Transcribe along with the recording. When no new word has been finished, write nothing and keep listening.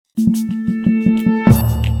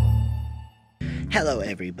Hello,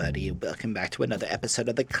 everybody. Welcome back to another episode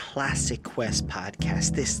of the Classic Quest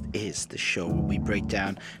podcast. This is the show where we break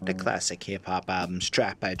down the classic hip hop albums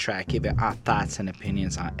track by track, giving our thoughts and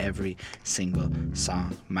opinions on every single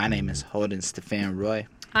song. My name is Holden Stefan Roy.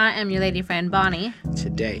 I am your lady friend, Bonnie.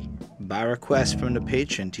 Today, by request from the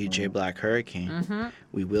patron DJ Black Hurricane,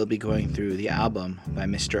 we will be going through the album by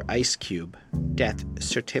Mr. Ice Cube, Death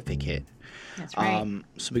Certificate. That's right.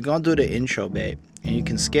 So we're going to do the intro bit, and you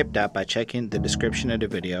can skip that by checking the description of the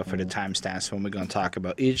video for the timestamps when we're going to talk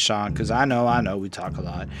about each song, because I know we talk a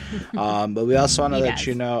lot. But we also want to let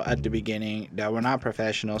you know at the beginning that we're not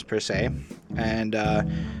professionals per se, and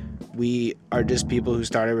we are just people who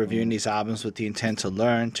started reviewing these albums with the intent to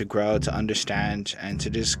learn, to grow, to understand, and to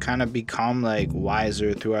just kind of become like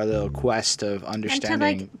wiser through our little quest of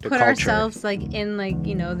understanding and to the put culture. ourselves like in like,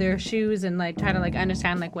 you know, their shoes and like try to like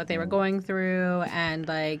understand like what they were going through and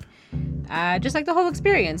like just like the whole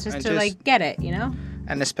experience, just to like get it, you know?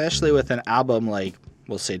 And especially with an album like,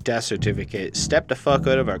 we'll say Death Certificate, step the fuck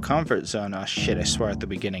out of our comfort zone. Oh shit, I swear at the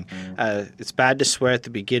beginning. It's bad to swear at the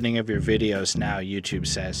beginning of your videos now, YouTube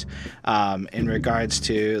says, in regards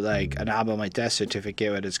to like an album like Death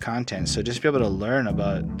Certificate with its content. So just be able to learn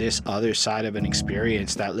about this other side of an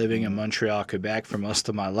experience that living in Montreal, Quebec for most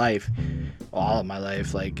of my life, all of my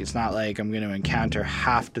life, like it's not like I'm going to encounter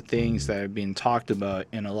half the things that are being talked about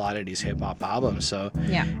in a lot of these hip hop albums. So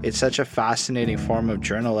yeah, it's such a fascinating form of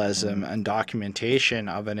journalism and documentation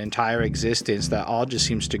of an entire existence that all just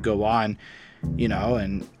seems to go on, you know,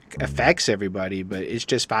 and affects everybody. But it's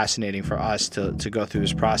just fascinating for us to go through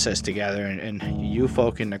this process together, and you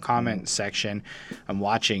folk in the comment section I'm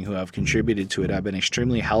watching who have contributed to it have been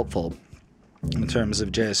extremely helpful in terms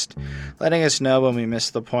of just letting us know when we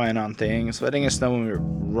missed the point on things, letting us know when we were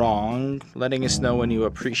wrong, letting us know when you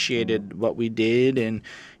appreciated what we did, and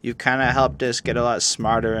you kind of helped us get a lot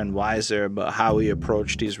smarter and wiser about how we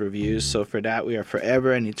approach these reviews. So for that, we are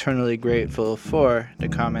forever and eternally grateful for the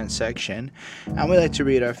comment section. And we like to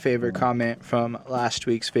read our favorite comment from last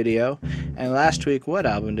week's video. And last week, what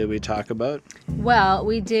album did we talk about? Well,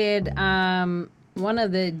 we did one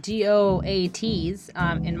of the GOATs,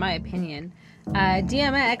 in my opinion,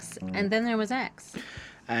 DMX, and then there was X.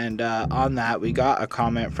 And on that, we got a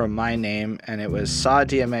comment from my name, and it was, saw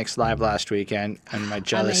DMX live last weekend, and my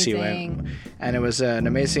jealousy went. And it was an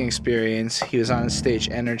amazing experience. He was on stage.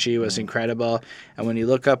 Energy was incredible. And when you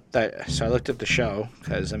look up that, so I looked at the show,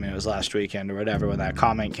 because, I mean, it was last weekend or whatever when that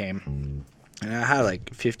comment came. And I had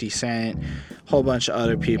like 50 Cent, a whole bunch of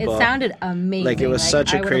other people. It sounded amazing. Like, it was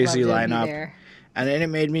such a crazy lineup. There. And then it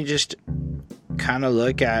made me just kind of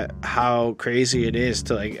look at how crazy it is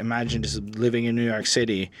to like imagine just living in New York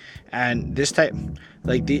City, and this type,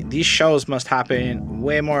 like these shows must happen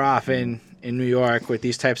way more often in New York with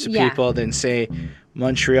these types of people than say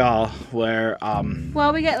Montreal, where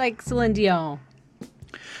well, we get like Celine Dion.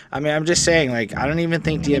 I mean, I'm just saying, like, I don't even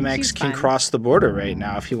think DMX can cross the border right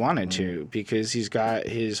now if he wanted to, because he's got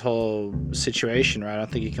his whole situation, right? I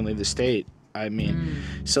don't think he can leave the state. I mean,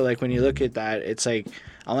 so like when you look at that, it's like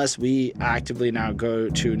unless we actively now go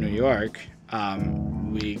to New York,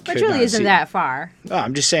 which really isn't that far. Oh,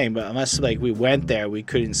 I'm just saying, but unless like we went there, we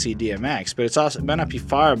couldn't see DMX. But it might not be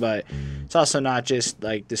far, but it's also not just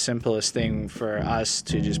like the simplest thing for us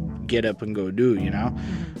to just get up and go do, you know.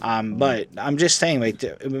 But I'm just saying, like,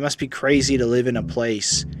 it must be crazy to live in a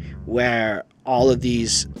place where all of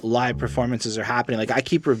these live performances are happening. Like, I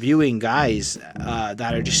keep reviewing guys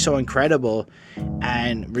that are just so incredible,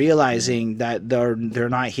 and realizing that they're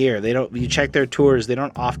not here. They don't. You check their tours. They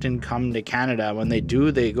don't often come to Canada. When they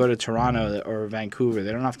do, they go to Toronto or Vancouver.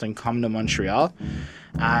 They don't often come to Montreal.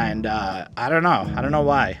 And I don't know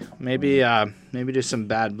why. Maybe there's some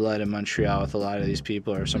bad blood in Montreal with a lot of these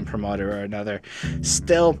people, or some promoter or another.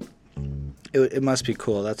 Still, it must be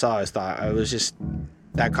cool. That's all I thought.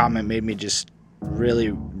 That comment made me just really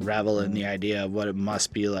revel in the idea of what it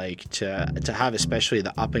must be like to have, especially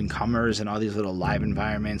the up-and-comers and all these little live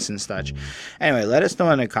environments and such. Anyway, let us know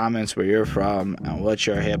in the comments where you're from and what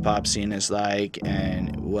your hip-hop scene is like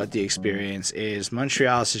and what the experience is.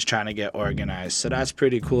 Montreal is just trying to get organized, so that's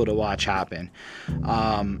pretty cool to watch happen.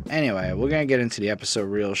 Anyway, we're going to get into the episode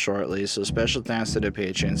real shortly, so special thanks to the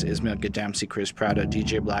patrons: Ismail Gadamsi, Chris Prado,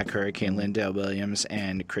 DJ Black Hurricane, Lindale Williams,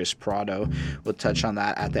 and Chris Prado. We'll touch on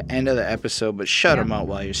that at the end of the episode, but shut them out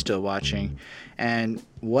while you're still watching. And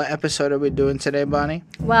what episode are we doing today, Bonnie?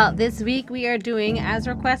 Well, this week we are doing, as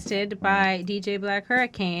requested by DJ Black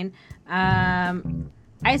Hurricane,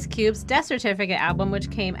 Ice Cube's Death Certificate album,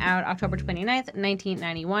 which came out October 29th,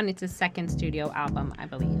 1991. It's his second studio album, I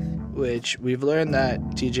believe. Which we've learned that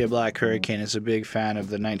DJ Black Hurricane is a big fan of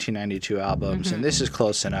the 1992 albums, and this is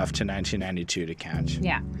close enough to 1992 to count.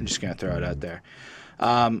 Yeah. I'm just going to throw it out there.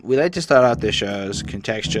 We like to start out the shows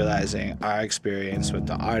contextualizing our experience with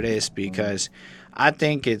the artist because I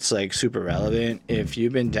think it's like super relevant. If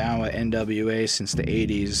you've been down with NWA since the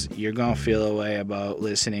 80s, you're going to feel a way about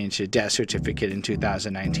listening to Death Certificate in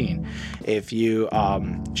 2019. If you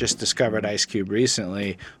just discovered Ice Cube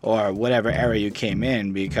recently or whatever era you came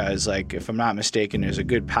in, because like if I'm not mistaken, there's a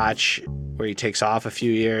good patch where he takes off a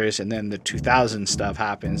few years and then the 2000 stuff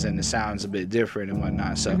happens and the sound's a bit different and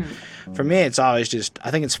whatnot. So for me, it's always just,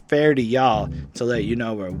 I think it's fair to y'all to let you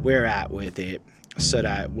know where we're at with it, so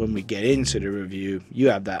that when we get into the review, you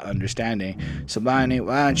have that understanding. So, Bonnie,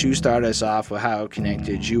 why don't you start us off with how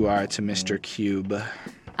connected you are to Mr. Cube?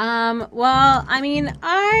 Well, I mean,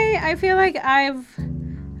 I feel like I've,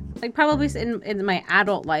 like, probably in my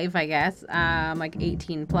adult life, I guess, like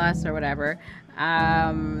 18 plus or whatever,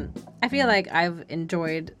 I feel like I've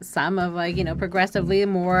enjoyed some of, like, you know, progressively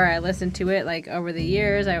more I listened to it, like, over the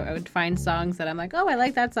years. I would find songs that I'm like, oh, I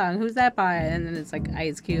like that song. Who's that by? And then it's, like,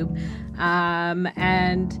 Ice Cube.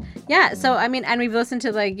 And, yeah, so, I mean, and we've listened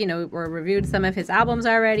to, like, you know, or reviewed some of his albums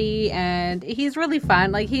already, and he's really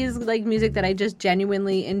fun. Like, he's, like, music that I just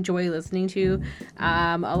genuinely enjoy listening to.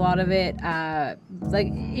 A lot of it, like,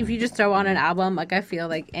 if you just throw on an album, like, I feel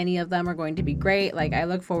like any of them are going to be great. Like, I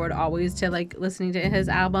look forward always to, like, listening to his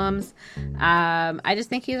albums. I just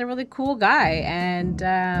think he's a really cool guy, and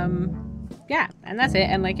yeah, and that's it.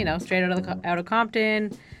 And like, you know, straight out of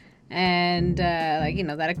Compton, and like, you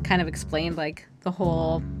know, that kind of explained like the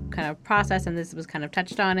whole kind of process, and this was kind of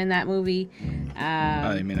touched on in that movie.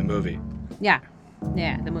 Oh, you mean the movie? Yeah,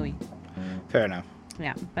 the movie. Fair enough.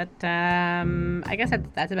 Yeah, but I guess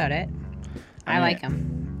that's about it. I mean, like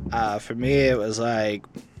him. For me, it was like,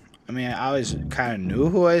 I mean, I always kind of knew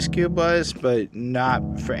who Ice Cube was, but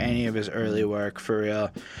not for any of his early work, for real.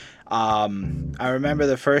 I remember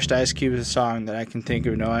the first Ice Cube song that I can think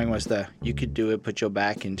of knowing was the "You Could Do It, Put Your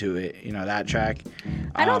Back Into It," you know, that track.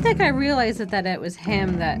 I don't think I realized that it was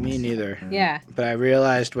him. That Me neither. Yeah. But I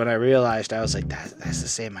realized, I was like, that's the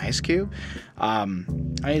same Ice Cube? I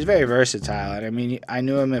mean, he's very versatile, and I mean, I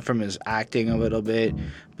knew him from his acting a little bit,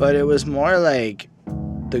 but it was more like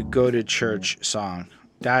the Go to Church song.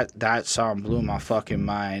 That song blew my fucking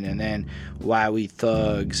mind, and then Why We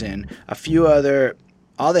Thugs and a few other,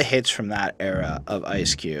 all the hits from that era of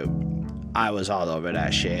Ice Cube. I was all over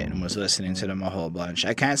that shit and was listening to them a whole bunch.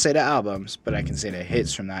 I can't say the albums, but I can say the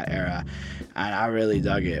hits from that era, and I really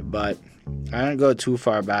dug it. But I don't go too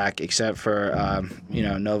far back, except for you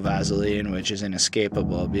know, No Vaseline, which is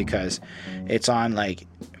inescapable because it's on like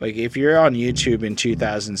if you're on YouTube in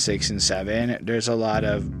 2006 and 7, there's a lot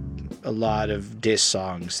of diss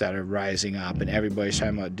songs that are rising up, and everybody's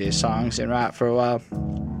talking about diss songs in rap for a while,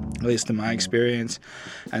 at least in my experience.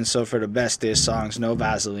 And so for the best diss songs, No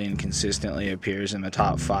Vaseline consistently appears in the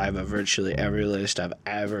top 5 of virtually every list I've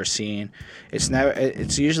ever seen.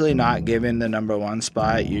 It's usually not given the number 1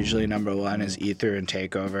 spot. Usually number 1 is Ether and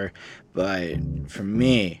Takeover, but for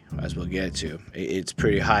me, as we'll get to, it's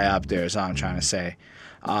pretty high up there, is all I'm trying to say.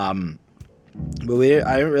 But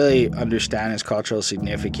I didn't really understand his cultural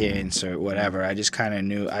significance or whatever. I just kind of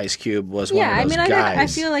knew Ice Cube was one of those guys. I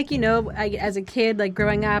feel like, you know, as a kid, like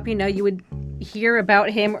growing up, you know, you would hear about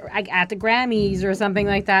him like at the Grammys or something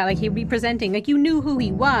like that. Like he'd be presenting, like you knew who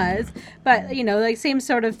he was, but you know, like same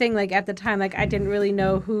sort of thing. Like at the time, like I didn't really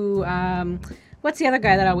know who. What's the other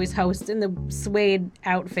guy that always hosts in the suede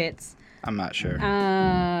outfits? I'm not sure.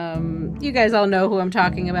 You guys all know who I'm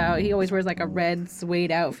talking about. He always wears like a red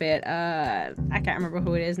suede outfit. I can't remember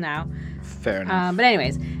who it is now. Fair enough. But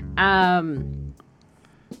anyways, now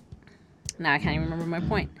I can't even remember my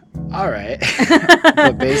point. All right.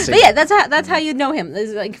 But basically, but yeah, that's how you know him.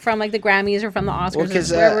 Is like from like the Grammys or from the Oscars. Well,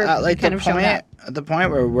 because like the point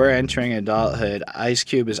where we're entering adulthood, Ice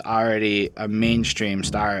Cube is already a mainstream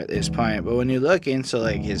star at this point. But when you look into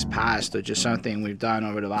like his past, which is something we've done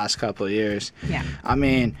over the last couple of years, yeah, I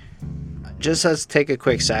mean, just let's take a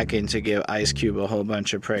quick second to give Ice Cube a whole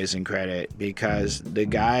bunch of praise and credit, because the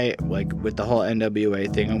guy, like with the whole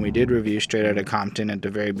NWA thing, and we did review Straight Outta Compton at the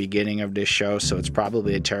very beginning of this show, so it's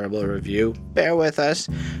probably a terrible review. Bear with us.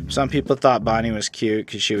 Some people thought Bonnie was cute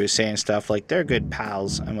because she was saying stuff like they're good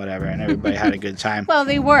pals and whatever, and everybody had a good time. Well,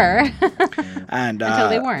 they were. And until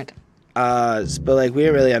they weren't. But like we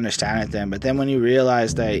didn't really understand it then. But then when you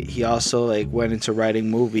realize that he also like went into writing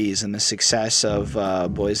movies and the success of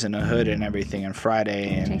Boys in the Hood and everything, and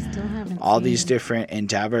Friday, Which I and still haven't all seen. these different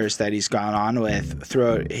endeavors that he's gone on with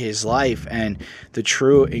throughout his life, and the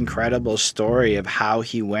true incredible story of how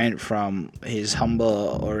he went from his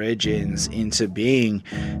humble origins into being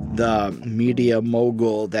the media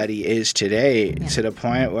mogul that he is today, to the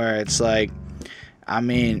point where it's like, I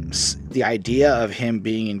mean, the idea of him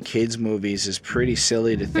being in kids' movies is pretty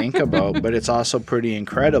silly to think about, but it's also pretty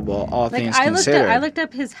incredible, all Like things I considered. looked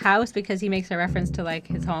up his house because he makes a reference to like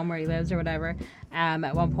his home where he lives or whatever,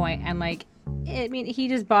 at one point, and like, I mean, he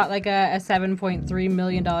just bought like a $7.3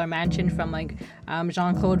 million mansion from like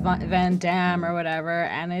Jean-Claude Van Damme or whatever,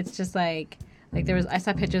 and it's just like I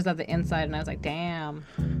saw pictures of the inside and I was like, damn,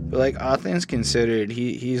 But like, all things considered,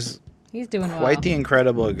 he's he's doing quite well. the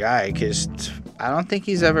incredible guy, because I don't think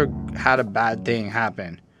he's ever had a bad thing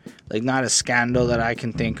happen. Like, not a scandal that I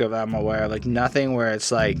can think of, I'm aware of. Like, nothing where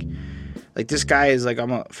it's like this guy is like,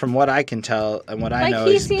 from what I can tell and what I Like, know,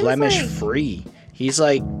 he he's seems blemish like- free. He's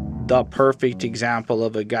like the perfect example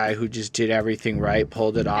of a guy who just did everything right,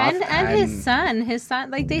 pulled it off. And his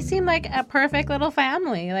son, like they seem like a perfect little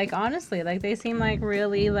family. Like honestly, like they seem like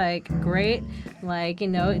really like great. Like, you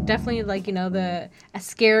know, definitely like, you know, a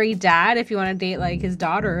scary dad if you want to date like his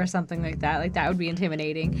daughter or something like that. Like that would be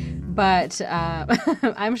intimidating. But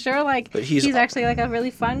I'm sure like But he's he's- actually like a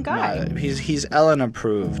really fun guy. He's Ellen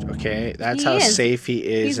approved, okay? That's He how is. safe he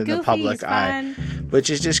is He's in goofy, the public he's eye. fun. Which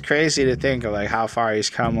is just crazy to think of, like, how far he's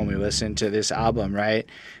come when we listen to this album, right?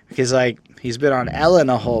 Because, like, he's been on Ellen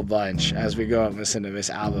a whole bunch as we go and listen to this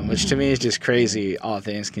album, which to me is just crazy, all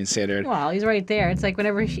things considered. Well, he's right there. It's like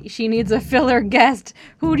whenever she needs a filler guest,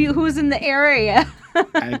 who's in the area?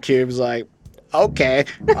 And Cube's like, okay.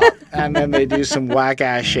 And then they do some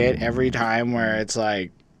whack-ass shit every time where it's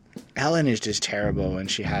like, Ellen is just terrible when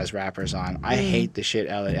she has rappers on. I hate the shit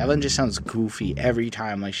Ellen just sounds goofy every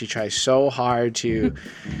time. Like, she tries so hard to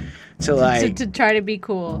like, to try to be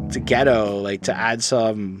cool. to ghetto, like, to add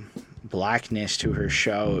some blackness to her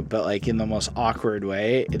show, but like in the most awkward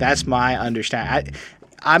way. That's my understanding.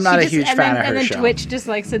 I'm not a huge fan of her and then show. Twitch just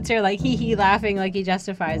like sits here like hee laughing like he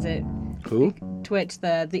justifies it. Who? Twitch,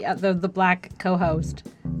 the black co-host,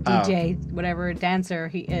 DJ, whatever dancer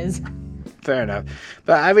he is. Fair enough.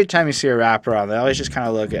 But every time you see a rapper on, they always just kind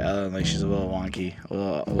of look at Ellen like she's a little wonky,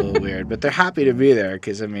 a little weird. But they're happy to be there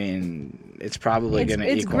because, I mean, it's probably going to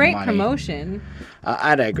equal It's great money. promotion.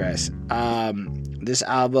 I digress. This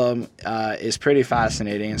album is pretty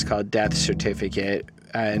fascinating. It's called Death Certificate.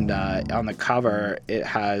 And on the cover, it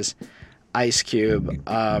has Ice Cube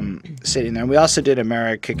sitting there. And we also did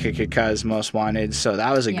America's Most Wanted, so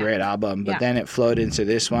that was a great album. But then it flowed into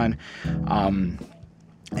this one.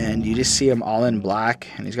 And you just see him all in black,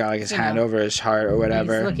 and he's got like his hand over his heart or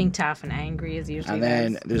whatever. He's looking tough and angry as usually. And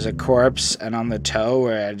then does. there's a corpse, and on the toe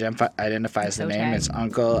where it identifies the toe name, tag. it's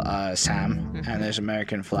Uncle Sam, and there's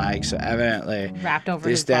American flag. So evidently, Wrapped over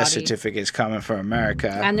this his death body. certificate's coming from America.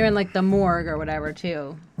 And they're in like the morgue or whatever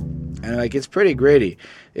too. And like, it's pretty gritty.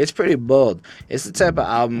 It's pretty bold. It's the type of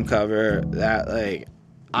album cover that, like,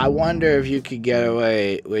 I wonder if you could get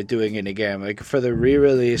away with doing it again. Like, for the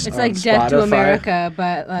re-release It's on like Spotify, Death to America,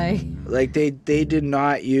 but like they did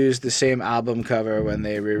not use the same album cover when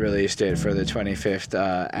they re-released it for the 25th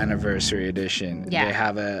anniversary edition. Yeah. They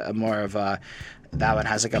have a more of a, that one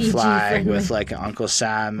has like a PG flag friendly. with like an Uncle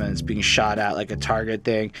Sam, and it's being shot at like a target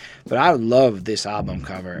thing. But I love this album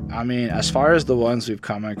cover. I mean, as far as the ones we've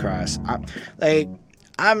come across,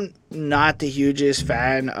 I'm not the hugest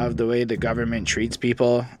fan of the way the government treats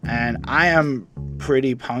people, and I am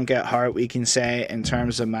pretty punk at heart, we can say, in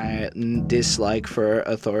terms of my dislike for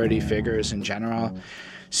authority figures in general.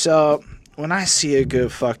 So when I see a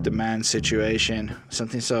good fuck the man situation,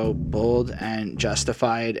 something so bold and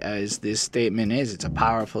justified as this statement is, it's a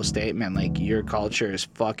powerful statement. Like, your culture is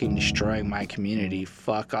fucking destroying my community.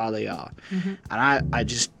 Fuck all of y'all. And I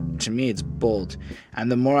just, to me, it's bold. And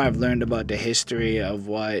the more I've learned about the history of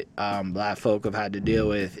what black folk have had to deal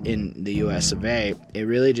with in the US of A, it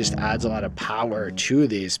really just adds a lot of power to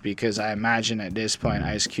this, because I imagine at this point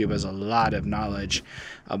Ice Cube has a lot of knowledge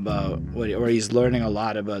about or he's learning a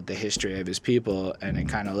lot about the history of his people, and it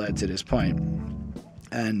kind of led to this point.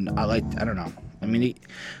 And I don't know. I mean,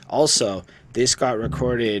 also, this got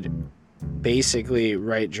recorded basically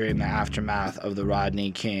right during the aftermath of the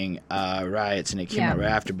Rodney King riots, and it came out right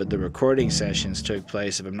after, but the recording sessions took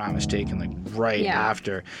place, if I'm not mistaken, like right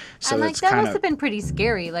after. So and like it's that kind must of, have been pretty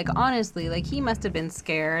scary. Like honestly, like he must have been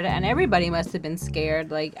scared, and everybody must have been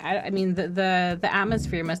scared. Like I mean, the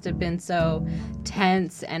atmosphere must have been so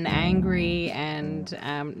tense and angry,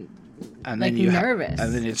 and and like then nervous.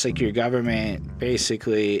 And then it's like your government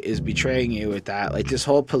basically is betraying you with that. Like this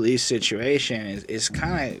whole police situation is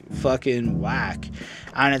kind of fucking whack.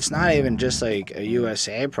 And it's not even just like a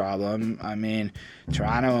USA problem. I mean,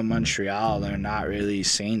 Toronto and Montreal are not really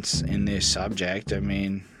saints in this subject. I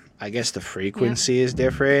mean, I guess the frequency is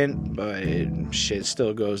different, but shit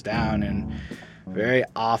still goes down in very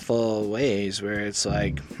awful ways where it's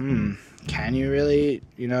like, can you really,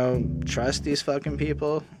 trust these fucking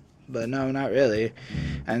people? But no, not really.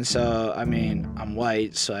 And so, I mean, I'm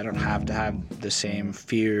white, so I don't have to have the same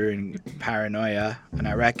fear and paranoia, and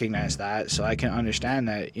I recognize that, so I can understand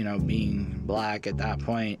that, being black at that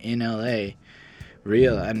point in LA,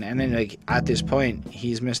 real, and then, like, at this point,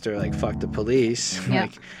 he's Mr. like, fuck the police. Yeah.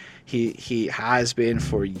 Like, he has been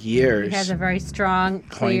for years. He has a very strong,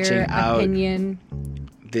 clear pointing out opinion.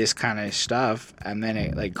 This kind of stuff, and then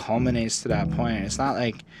it, like, culminates to that point. It's not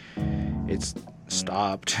like it's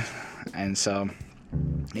stopped. And so,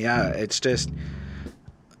 yeah, it's just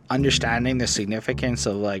understanding the significance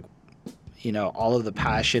of, like, all of the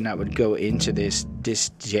passion that would go into this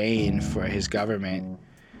disdain for his government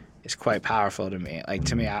is quite powerful to me. Like,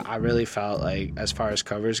 to me, I really felt like, as far as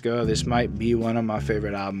covers go, this might be one of my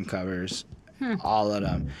favorite album covers, all of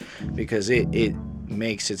them, because it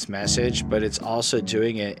makes its message, but it's also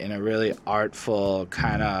doing it in a really artful,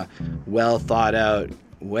 kind of well thought out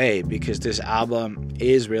way, because this album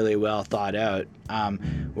is really well thought out.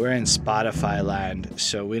 We're in Spotify land,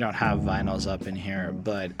 so we don't have vinyls up in here,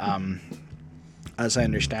 but as I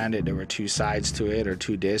understand it, there were two sides to it, or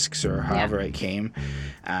two discs, or however it came,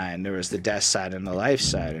 and there was the death side and the life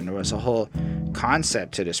side, and there was a whole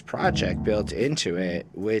concept to this project built into it,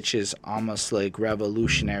 which is almost like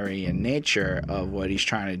revolutionary in nature of what he's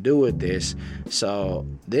trying to do with this. So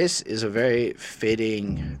this is a very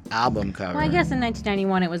fitting album cover. Well, I guess in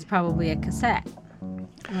 1991 it was probably a cassette.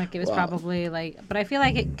 Like, it was probably like, but I feel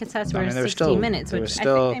like cassettes were 16 minutes, which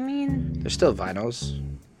I mean, there's still vinyls.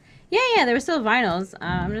 Yeah, there were still vinyls.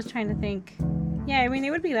 I'm just trying to think. Yeah, I mean, it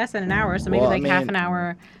would be less than an hour, so maybe half an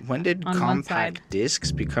hour. When did compact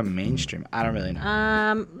discs become mainstream? I don't really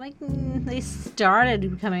know. They started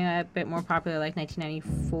becoming a bit more popular, like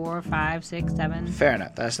 1994, 5, 6, 7. Fair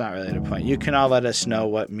enough. That's not really the point. You can all let us know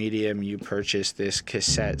what medium you purchased this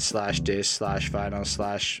cassette / disc /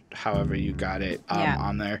 vinyl / however you got it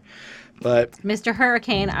on there. But Mr.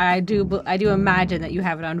 Hurricane, I do imagine that you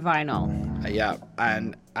have it on vinyl. Yeah,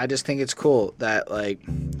 and I just think it's cool that, like,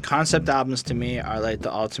 concept albums to me are like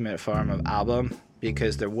the ultimate form of album,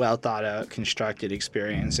 because they're well thought out, constructed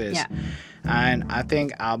experiences. Yeah. And I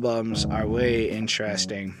think albums are way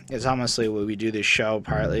interesting. It's almost like we do this show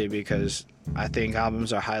partly because I think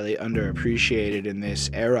albums are highly underappreciated in this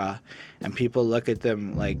era, and people look at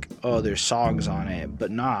them like, oh, there's songs on it. But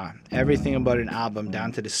nah, everything about an album,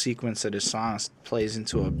 down to the sequence of the songs, plays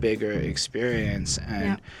into a bigger experience.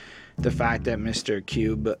 And the fact that Mr.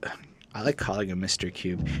 Cube, I like calling him Mr.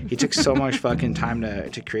 Cube, he took so much fucking time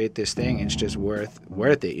to create this thing. It's just worth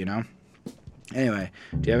it, Anyway,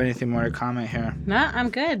 do you have anything more to comment here? No, I'm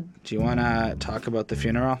good. Do you want to talk about the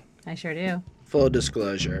funeral? I sure do. Full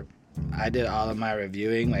disclosure, I did all of my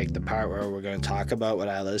reviewing, like the part where we're going to talk about what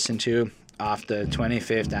I listened to, off the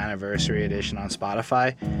 25th anniversary edition on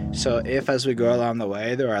Spotify. So if, as we go along the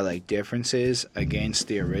way, there are like differences against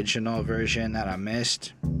the original version that I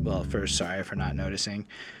missed, well, first, sorry for not noticing.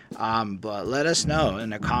 But let us know in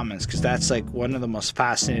the comments, because that's like one of the most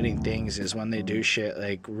fascinating things is when they do shit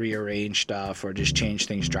like rearrange stuff or just change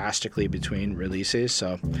things drastically between releases.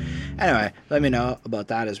 So anyway, let me know about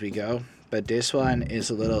that as we go. But this one is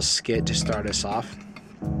a little skit to start us off.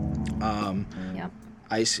 Yep.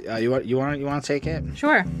 You want to take it?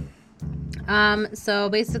 Sure. So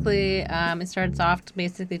basically, it starts off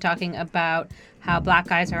basically talking about how black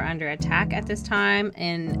guys are under attack at this time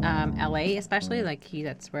in LA, especially.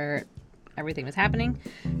 That's where everything was happening.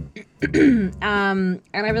 And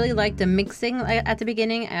I really liked the mixing at the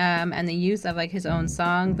beginning, and the use of like his own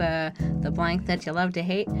song, the Blank That You Love to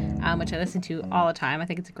Hate, which I listen to all the time. I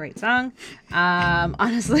think it's a great song.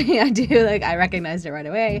 Honestly, I do. I recognized it right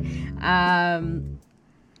away.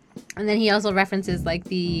 And then he also references like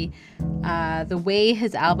the way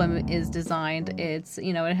his album is designed. It's,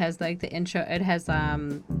 it has like the intro. It has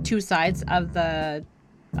two sides of the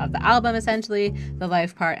album, essentially, the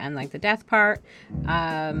life part and like the death part.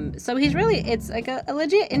 So it's like a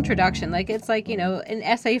legit introduction. Like, it's like, in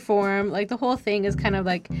essay form. Like, the whole thing is kind of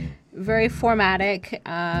like very formatic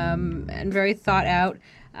and very thought out.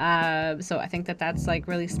 So I think that's like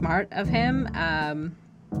really smart of him.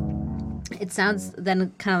 it sounds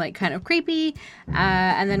then kind of creepy,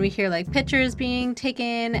 and then we hear like pictures being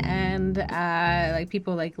taken and like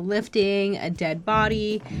people like lifting a dead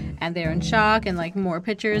body, and they're in shock, and like more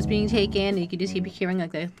pictures being taken. You can just keep hearing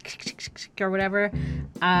like the or whatever,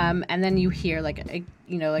 and then you hear like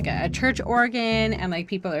a church organ, and like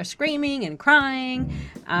people are screaming and crying,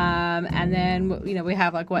 and then we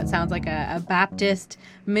have like what sounds like a Baptist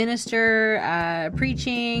minister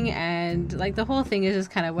preaching, and like the whole thing is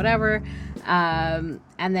just kind of whatever, and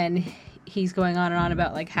then he's going on and on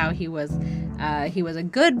about like how he was a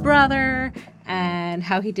good brother, and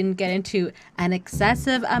how he didn't get into an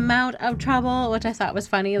excessive amount of trouble, which I thought was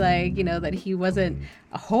funny, like that he wasn't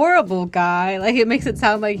a horrible guy. Like it makes it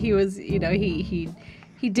sound like he was,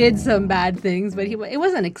 he did some bad things, but it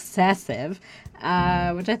wasn't excessive,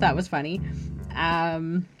 which I thought was funny.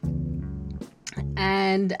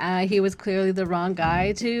 And he was clearly the wrong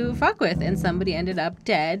guy to fuck with, and somebody ended up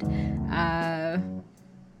dead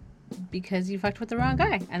because you fucked with the wrong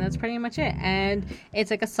guy, and that's pretty much it. And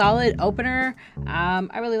it's like a solid opener.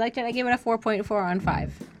 I really liked it. I gave it a 4.4 on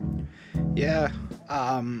 5. Yeah,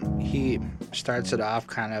 he starts it off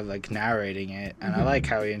kind of like narrating it, and I like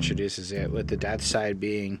how he introduces it with the death side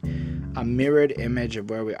being a mirrored image of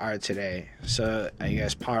where we are today. So I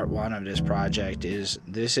guess part one of this project is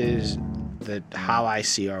how I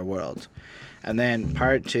see our world. And then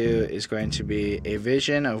part two is going to be a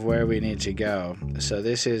vision of where we need to go. So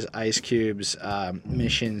this is Ice Cube's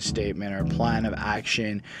mission statement or plan of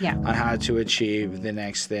action on how to achieve the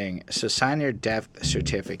next thing. So sign your death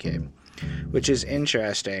certificate, which is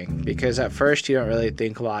interesting because at first you don't really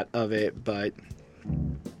think a lot of it, but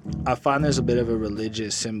I find there's a bit of a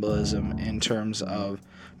religious symbolism in terms of,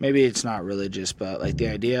 maybe it's not religious, but like the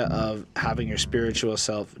idea of having your spiritual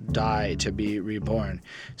self die to be reborn.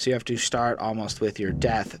 So you have to start almost with your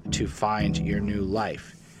death to find your new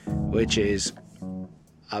life, which is,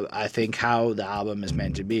 I think, how the album is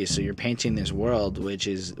meant to be. So you're painting this world, which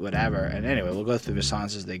is whatever. And anyway, we'll go through the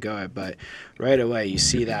songs as they go. But right away, you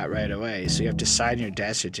see that right away. So you have to sign your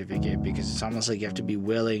death certificate because it's almost like you have to be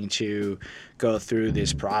willing to go through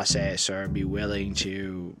this process or be willing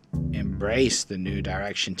to embrace the new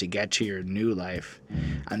direction to get to your new life.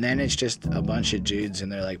 And then it's just a bunch of dudes and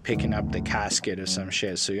they're like picking up the casket of some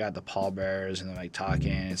shit. So you got the pallbearers and they're like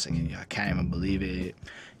talking. It's like, I can't even believe it.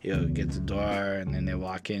 Get the door, and then they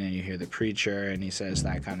walk in and you hear the preacher and he says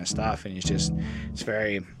that kind of stuff, and it's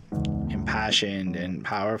very impassioned and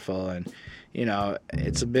powerful, and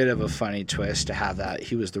it's a bit of a funny twist to have that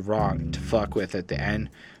he was the wrong to fuck with at the end.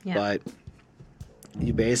 But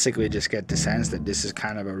you basically just get the sense that this is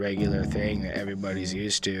kind of a regular thing that everybody's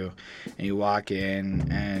used to, and you walk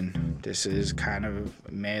in and this is kind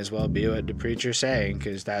of, may as well be what the preacher's saying,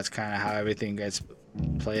 because that's kind of how everything gets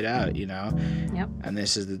played out, Yep. And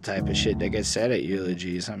this is the type of shit that gets said at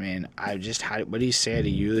eulogies. I mean, what do you say at a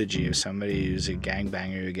eulogy of somebody who's a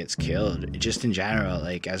gangbanger who gets killed? Just in general,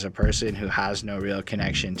 like as a person who has no real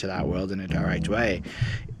connection to that world in a direct way,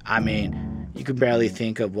 I mean, you could barely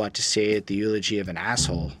think of what to say at the eulogy of an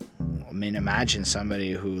asshole. I mean, imagine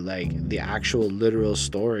somebody who, like, the actual literal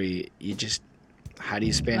story, how do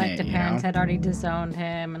you spin like it? The parents had already disowned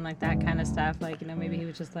him and like that kind of stuff. Like, maybe he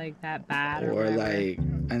was just like that bad or whatever. Like,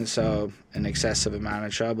 and so an excessive amount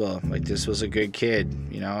of trouble. Like, this was a good kid,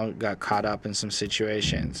 got caught up in some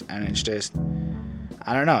situations. And it's just,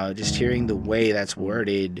 I don't know, just hearing the way that's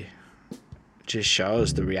worded just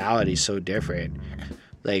shows the reality so different.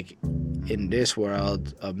 Like, in this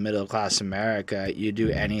world of middle-class America, you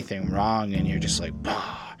do anything wrong and you're just like,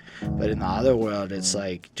 bah. But in the other world, it's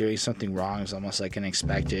like doing something wrong is almost like an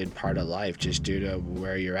expected part of life just due to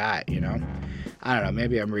where you're at, I don't know,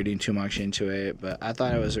 maybe I'm reading too much into it, but I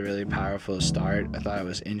thought it was a really powerful start. I thought it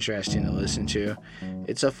was interesting to listen to.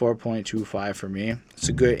 It's a 4.25 for me. It's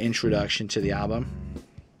a good introduction to the album.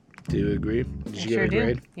 Do you agree? Did you give it a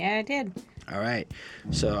grade? Yeah, I did. All right.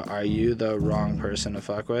 So are you the wrong person to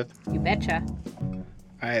fuck with? You betcha.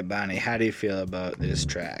 All right, Bonnie, how do you feel about this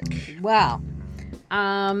track? Well,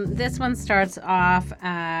 this one starts off,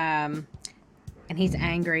 and he's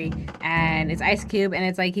angry, and it's Ice Cube, and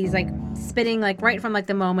it's like he's like spitting like right from like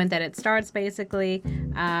the moment that it starts, basically.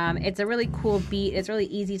 It's a really cool beat. It's really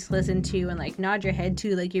easy to listen to and like nod your head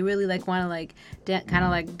to, like you really like want to like kind of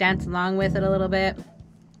like dance along with it a little bit.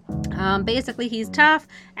 Basically, he's tough,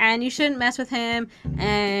 and you shouldn't mess with him,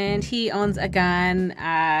 and he owns a gun.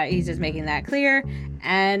 He's just making that clear.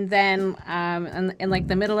 And then in like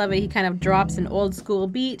the middle of it, he kind of drops an old school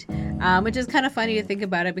beat, which is kind of funny to think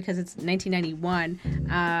about it because it's 1991,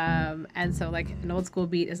 and so like an old school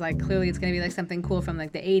beat is like clearly it's gonna be like something cool from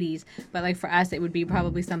like the 80s, but like for us it would be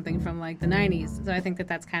probably something from like the 90s. So I think that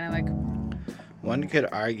that's kind of like One could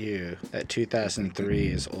argue that 2003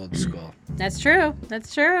 is old school. That's true.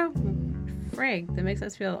 That's true. Frig, that makes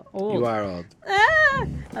us feel old. You are old.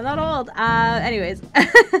 I'm not old. Anyways.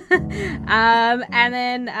 And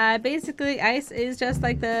then basically Ice is just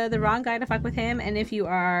like the wrong guy to fuck with him. And if you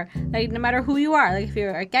are, like, no matter who you are, like if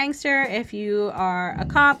you're a gangster, if you are a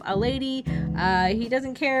cop, a lady, he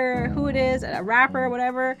doesn't care who it is, a rapper,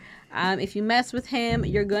 whatever. If you mess with him,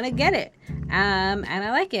 you're gonna get it. And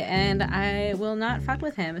I like it. And I will not fuck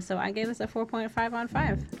with him. So I gave this a 4.5 on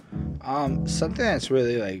 5. Something that's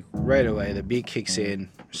really like right away, the beat kicks in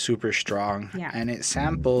super strong, and it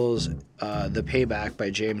samples The Payback by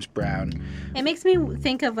James Brown. It makes me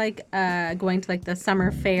think of like going to like the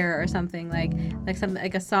summer fair or something, like something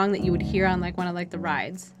like a song that you would hear on like one of like the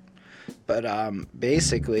rides. But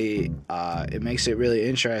basically, it makes it really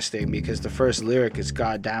interesting because the first lyric is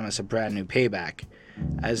 "God damn, it's a brand new payback,"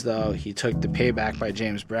 as though he took The Payback by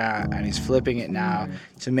James Brown and he's flipping it now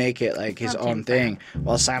to make it like his own thing,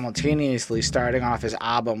 while simultaneously starting off his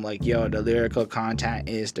album like, yo, the lyrical content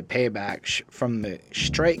is the payback from the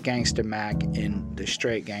straight gangster Mac in the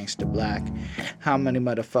straight gangster Black. How many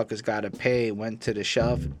motherfuckers gotta pay? Went to the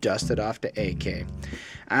shelf, dusted off the AK.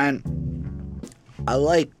 And I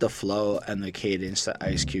like the flow and the cadence that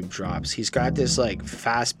Ice Cube drops. He's got this like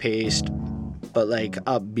fast-paced but like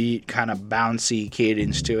upbeat kind of bouncy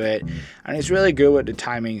cadence to it, and he's really good with the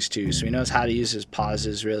timings too, so he knows how to use his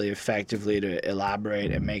pauses really effectively to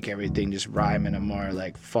elaborate and make everything just rhyme in a more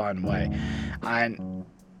like fun way. And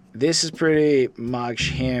this is pretty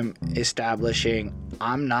much him establishing,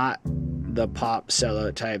 I'm not the pop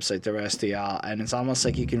sellout types like the rest of y'all, and it's almost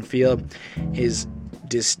like you can feel his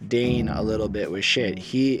disdain a little bit with shit.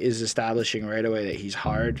 He is establishing right away that he's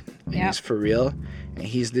hard and he's for real, and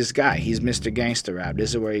he's this guy. He's Mr. Gangster Rap.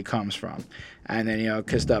 This is where he comes from. And then, you know,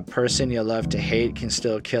 because the person you love to hate can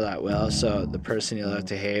still kill at will. So the person you love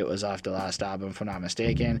to hate was off the last album, if I'm not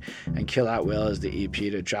mistaken. And Kill at Will is the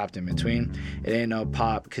EP that dropped in between. It ain't no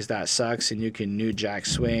pop because that sucks. And you can New Jack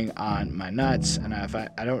Swing on my nuts. And I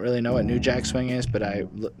don't really know what New Jack Swing is, but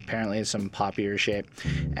apparently it's some poppier shit.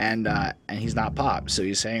 And he's not pop. So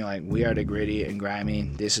he's saying, like, we are the gritty and grimy.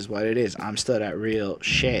 This is what it is. I'm still that real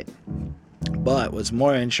shit. But what's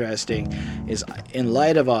more interesting is, in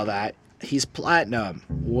light of all that, he's platinum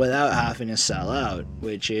without having to sell out,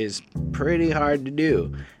 which is pretty hard to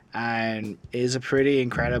do and is a pretty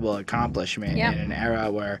incredible accomplishment in an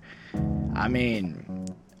era where, I mean,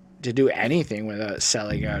 to do anything without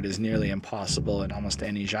selling out is nearly impossible in almost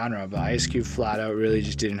any genre, but Ice Cube flat out really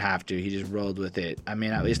just didn't have to. He just rolled with it. I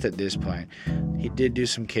mean, at least at this point. He did do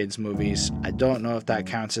some kids movies. I don't know if that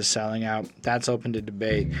counts as selling out. That's open to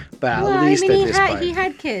debate, but at least at this point. He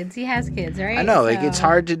had kids. He has kids, right? I know, like, it's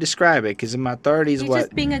hard to describe it, because in my 30s, he's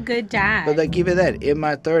just being a good dad. But like, even then, in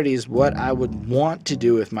my 30s, what I would want to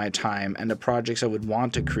do with my time and the projects I would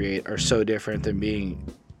want to create are so different than being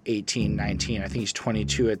 18, 19. I think he's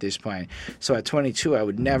 22 at this point. So at 22, I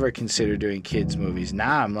would never consider doing kids movies.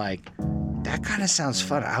 Now I'm like, that kind of sounds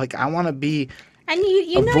fun. I want to be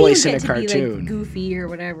a voice in a cartoon, like goofy or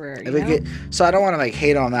whatever. So I don't want to like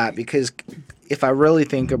hate on that, because if I really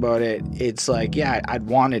think about it, it's like, yeah, I'd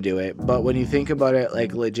want to do it, but when you think about it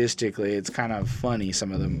like logistically, it's kind of funny.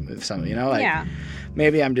 Some of them, you know, like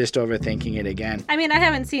maybe I'm just overthinking it again. I mean, I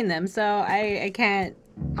haven't seen them, so I can't.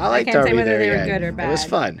 I liked Are We There Yet? Good or bad. It was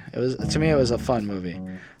fun. To me, it was a fun movie.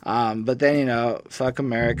 But then, you know, fuck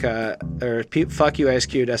America, or fuck you, Ice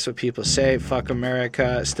Cube. That's what people say. Fuck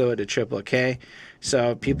America, still with the triple K.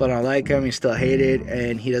 So people don't like him. He still hated,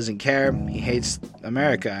 and he doesn't care. He hates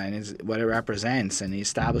America and what it represents, and he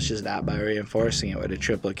establishes that by reinforcing it with a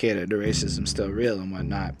triple K, that the racism's still real and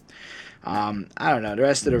whatnot. I don't know. The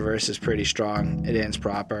rest of the verse is pretty strong. It ends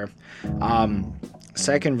proper.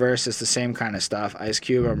 Second verse is the same kind of stuff. Ice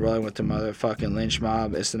Cube, I'm rolling with the motherfucking lynch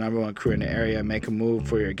mob. It's the #1 crew in the area. Make a move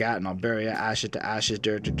for your gat and I'll bury ya. Ashes to ashes,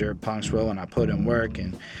 dirt to dirt. Punks roll and I put in work.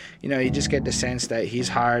 And, you know, you just get the sense that he's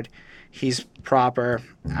hard, he's proper,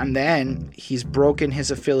 and then he's broken his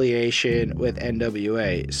affiliation with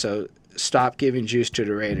NWA. So stop giving juice to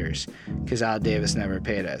the Raiders, because Al Davis never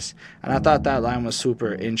paid us. And I thought that line was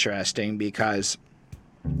super interesting because,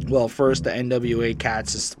 well, first, the NWA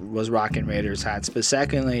cats was rocking Raiders hats, but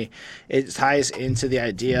secondly, it ties into the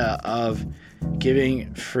idea of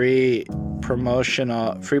giving free promotion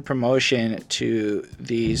to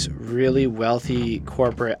these really wealthy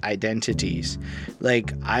corporate identities.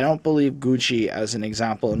 Like, I don't believe Gucci, as an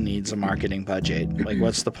example, needs a marketing budget. Like,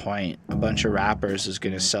 what's the point? A bunch of rappers is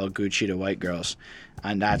going to sell Gucci to white girls,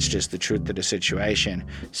 and that's just the truth of the situation.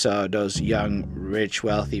 So those young, rich,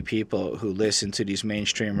 wealthy people who listen to these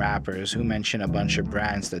mainstream rappers who mention a bunch of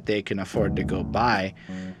brands that they can afford to go buy,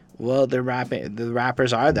 well, the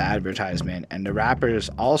rappers are the advertisement, and the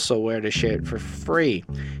rappers also wear the shit for free.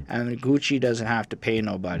 And Gucci doesn't have to pay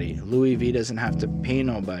nobody. Louis V doesn't have to pay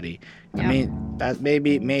nobody. Yeah. I mean, that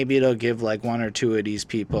maybe they'll give like one or two of these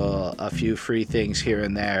people a few free things here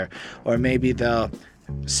and there, or maybe they'll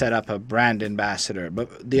set up a brand ambassador.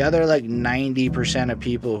 But the other like 90% of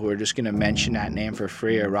people who are just going to mention that name for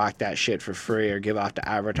free or rock that shit for free or give off the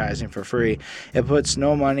advertising for free, it puts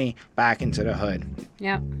no money back into the hood.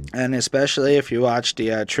 Yeah. And especially if you watch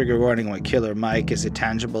the Trigger Warning with Killer Mike is a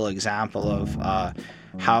tangible example of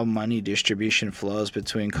how money distribution flows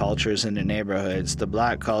between cultures in the neighborhoods. The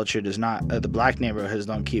black culture does not, the black neighborhoods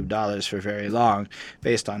don't keep dollars for very long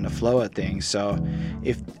based on the flow of things. So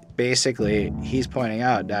if basically he's pointing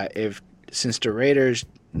out that since the Raiders,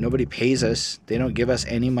 nobody pays us, they don't give us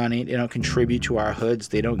any money, they don't contribute to our hoods,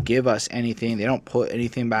 they don't give us anything, they don't put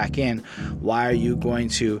anything back in, why are you going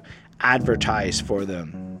to advertise for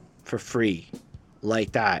them for free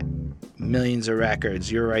like that? Millions of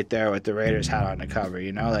records, you're right there with the Raiders hat on the cover,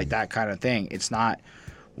 you know, like that kind of thing. It's not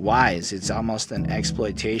wise. It's almost an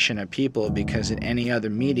exploitation of people, because in any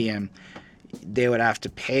other medium they would have to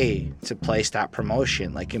pay to place that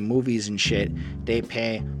promotion. Like in movies and shit, they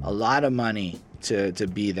pay a lot of money to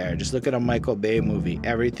be there. Just look at a Michael Bay movie.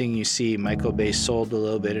 Everything you see, Michael Bay sold a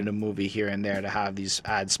little bit in a movie here and there to have these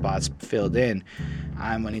ad spots filled in.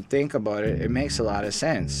 And when you think about it, it makes a lot of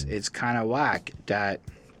sense. It's kind of whack that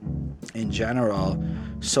in general,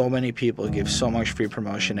 so many people give so much free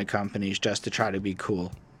promotion to companies just to try to be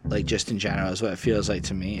cool. Like, just in general is what it feels like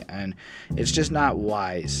to me. And it's just not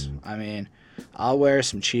wise. I mean, I'll wear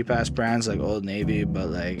some cheap-ass brands like Old Navy, but,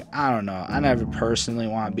 like, I don't know. I never personally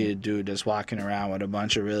want to be a dude that's walking around with a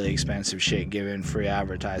bunch of really expensive shit giving free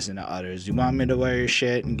advertising to others. You want me to wear your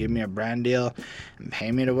shit and give me a brand deal and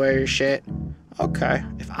pay me to wear your shit? Okay.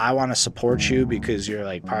 If I want to support you because you're,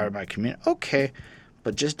 like, part of my community, okay.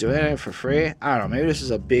 But just doing it for free? I don't know. Maybe this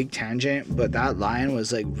is a big tangent, but that line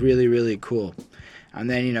was, like, really, really cool. And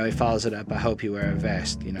then, you know, he follows it up, I hope you wear a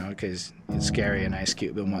vest, you know, because it's scary and Ice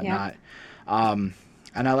Cube and whatnot. Yeah.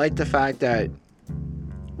 And I like the fact that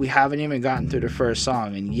we haven't even gotten through the first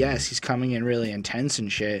song. And yes, he's coming in really intense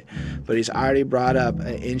and shit, but he's already brought up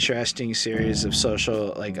an interesting series of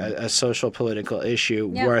social, like a social political issue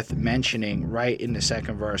worth mentioning right in the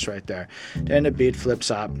second verse right there. Then the beat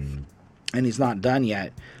flips up, and he's not done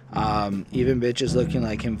yet. Even bitches looking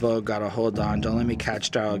like him Vogue got a hold on. Don't let me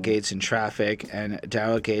catch Daryl Gates in traffic. And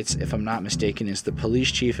Daryl Gates, if I'm not mistaken, is the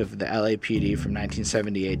police chief of the LAPD from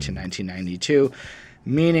 1978 to 1992,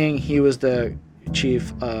 meaning he was the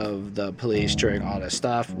chief of the police during all this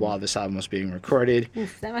stuff while this album was being recorded.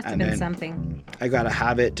 Oof, that must have been something. I got a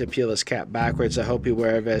habit to peel his cap backwards. I hope he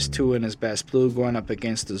wear a vest too in his best blue, going up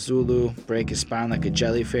against the Zulu, break his spine like a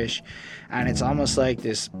jellyfish. And it's almost like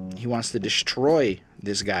this, he wants to destroy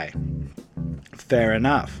this guy. Fair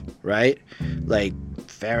enough, right? Like,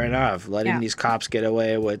 fair enough. Letting these cops get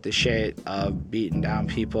away with the shit of beating down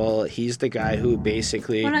people. He's the guy who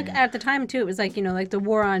basically... Well, like, at the time, too, it was like, you know, like the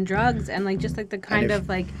war on drugs and, like, just, like, the kind of,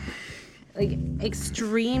 like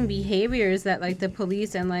extreme behaviors that, like, the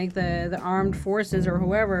police and, like, the armed forces or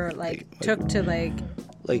whoever, like took to, like,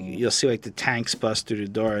 you'll see, like, the tanks bust through the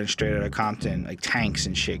door and straight out of Compton, like, tanks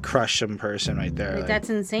and shit, crush some person right there. Like, that's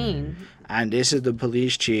insane. And this is the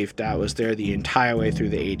police chief that was there the entire way through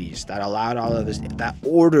the 80s, that allowed all of this, that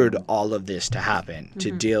ordered all of this to happen,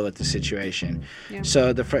 to deal with the situation. Yeah.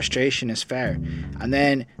 So the frustration is fair. And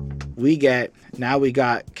then we got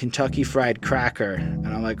Kentucky Fried Cracker, and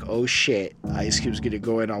I'm like, oh shit, Ice Cube's gonna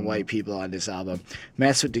go in on white people on this album.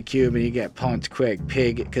 Mess with the Cube and you get punked quick.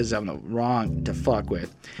 Pig, because I'm wrong to fuck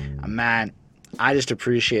with. Man, I just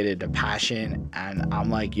appreciated the passion, and I'm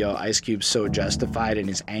like, yo, Ice Cube's so justified in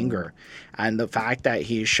his anger. And the fact that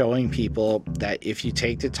he's showing people that if you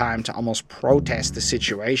take the time to almost protest the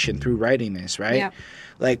situation through writing this, right? Yeah.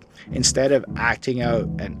 Like, instead of acting out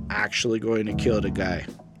and actually going to kill the guy,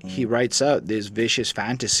 he writes out this vicious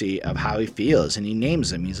fantasy of how he feels, and he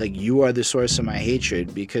names him. He's like, you are the source of my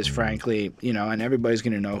hatred, because frankly, you know, and everybody's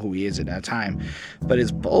going to know who he is at that time. But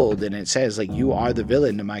it's bold, and it says, like, you are the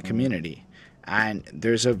villain to my community. And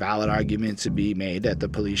there's a valid argument to be made that the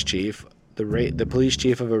police chief, the police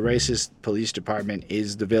chief of a racist police department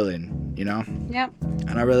is the villain, you know? Yep.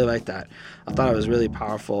 And I really like that. I thought it was really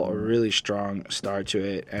powerful, a really strong start to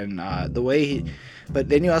it. And the way but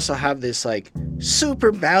then you also have this like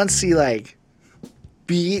super bouncy like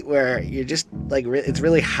beat where you're just like it's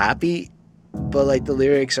really happy, but like the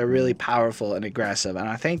lyrics are really powerful and aggressive. And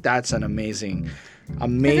I think that's an amazing I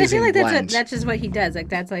feel like blend. that's just what he does. Like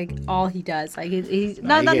that's like all he does. Like he's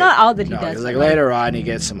No, not all that he does. Like but, later on, you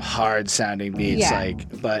get some hard sounding beats. Yeah.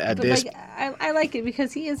 Like, but at But this, like I like it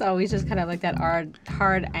because he is always just kind of like that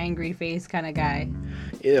hard angry face kind of guy.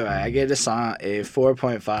 either way, I gave the song a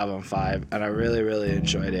 4.5 on 5, and I really, really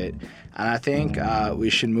enjoyed it. And I think we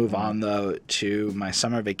should move on though to my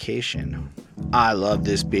summer vacation. I love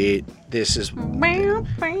this beat. This is.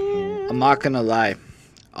 I'm not gonna lie,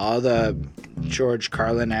 all the George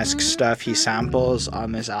Carlin-esque stuff he samples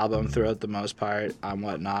on this album throughout the most part and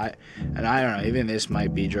whatnot. And I don't know, even this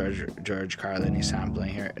might be George Carlin he's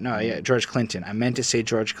sampling here. No, yeah, George Clinton. I meant to say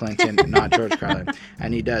George Clinton, not George Carlin.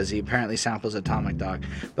 And he does. He apparently samples Atomic Dog.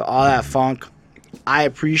 But all that funk, I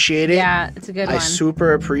appreciate it. Yeah, it's a good one. I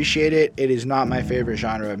super appreciate it. It is not my favorite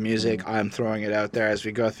genre of music. I'm throwing it out there as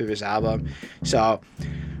we go through this album. So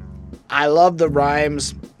I love the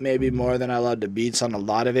rhymes maybe more than I love the beats on a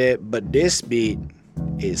lot of it, but this beat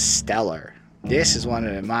is stellar. This is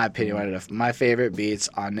in my opinion, one of my favorite beats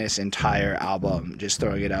on this entire album. Just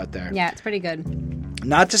throwing it out there. Yeah, it's pretty good.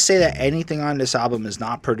 Not to say that anything on this album is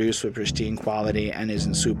not produced with pristine quality and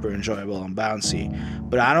isn't super enjoyable and bouncy,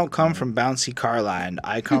 but I don't come from bouncy car land.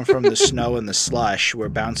 I come from the snow and the slush where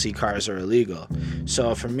bouncy cars are illegal.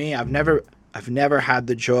 So for me, I've never had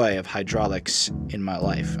the joy of hydraulics in my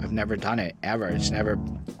life. I've never done it ever. It's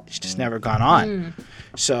just never gone on.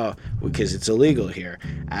 So, because it's illegal here.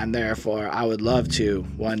 And therefore, I would love to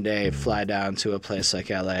one day fly down to a place like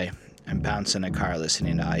LA and bounce in a car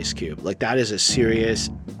listening to Ice Cube. Like, that is a serious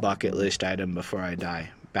bucket list item before I die.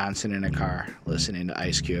 Bouncing in a car listening to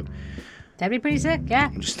Ice Cube. That'd be pretty sick, yeah.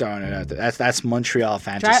 I'm just throwing it out there. That's Montreal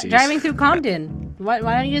fantasies. Driving through Compton. Why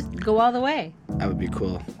don't you just go all the way? That would be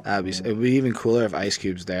cool. It would be even cooler if Ice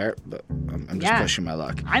Cube's there, but I'm just pushing my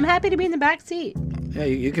luck. I'm happy to be in the back seat. Yeah,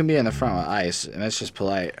 you can be in the front with Ice, and that's just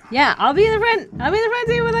polite. Yeah, I'll be in the front. I'll be in the front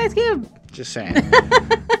seat with Ice Cube. Just saying.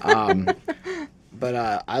 But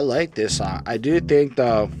I like this song. I do think,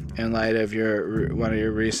 though, in light of one of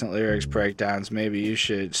your recent lyrics breakdowns, maybe you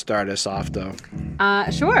should start us off, though.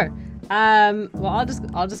 Sure. Well,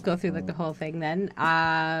 I'll just go through like the whole thing then.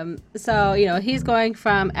 So he's going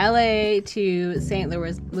from LA to St.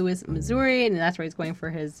 Louis, Missouri, and that's where he's going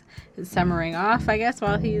for his summering off, I guess,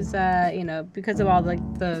 while he's because of all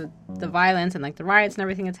like the violence and like the riots and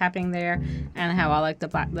everything that's happening there, and how all like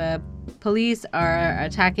the police are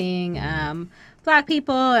attacking Black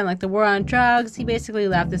people and like the war on drugs. He basically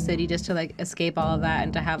left the city just to like escape all of that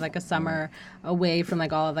and to have like a summer away from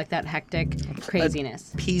like all of like that hectic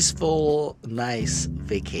craziness. A peaceful, nice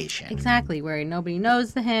vacation. Exactly, where nobody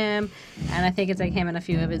knows him, and I think it's like him and a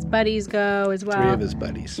few of his buddies go as well. 3 of his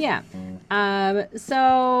buddies. Yeah.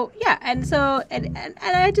 So yeah, and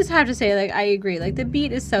I just have to say, like, I agree. Like, the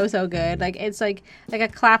beat is so good. Like, it's like a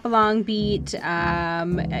clap along beat.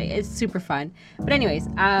 It's super fun. But anyways,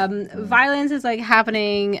 violence is like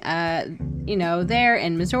happening, there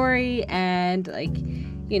in Missouri, and like,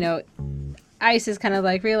 ICE is kind of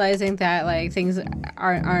like realizing that like things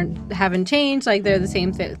haven't changed. Like, they're the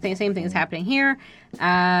same thing is happening here.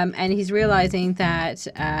 And he's realizing that,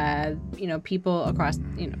 people across,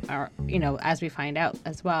 are, as we find out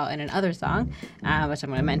as well in another song, which I'm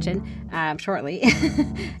going to mention shortly,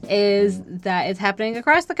 is that it's happening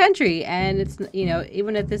across the country. And it's,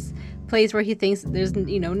 even at this place where he thinks there's,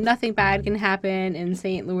 nothing bad can happen in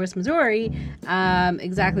St. Louis, Missouri,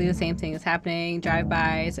 exactly the same thing is happening.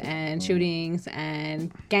 Drive-bys and shootings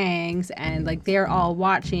and gangs, and like they're all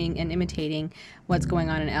watching and imitating what's going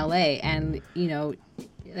on in LA. And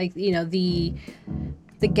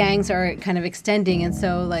the gangs are kind of extending, and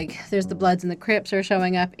so like there's the Bloods and the Crips are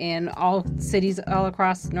showing up in all cities all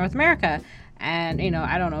across North America. And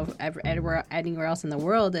I don't know if anywhere else in the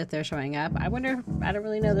world if they're showing up. I don't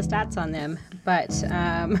really know the stats on them, but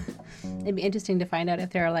it'd be interesting to find out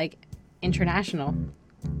if they're like international.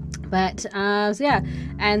 But so yeah,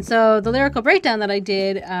 and so the lyrical breakdown that I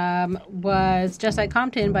did was Just Like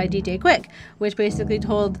Compton by DJ Quick, which basically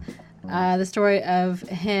told the story of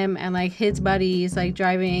him and like his buddies like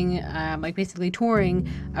driving, like basically touring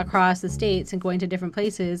across the states and going to different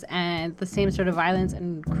places, and the same sort of violence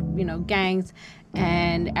and gangs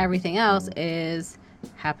and everything else is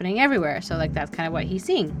happening everywhere. So like that's kind of what he's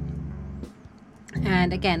seeing.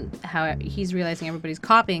 And again, how he's realizing everybody's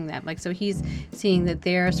copying them. Like, so he's seeing that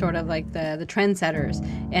they're sort of like the trendsetters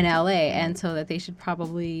in LA, and so that they should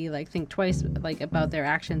probably like think twice like about their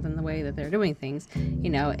actions and the way that they're doing things, you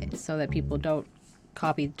know, so that people don't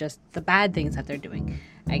copy just the bad things that they're doing,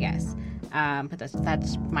 I guess. But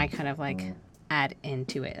that's my kind of like add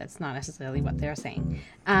into it. That's not necessarily what they're saying.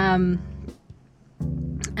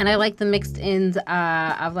 And I like the mixed ins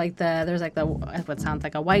of like there's like the what sounds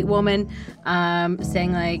like a white woman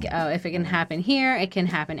saying like, oh, if it can happen here, it can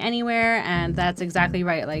happen anywhere, and that's exactly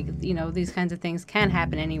right. Like, you know, these kinds of things can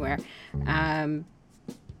happen anywhere,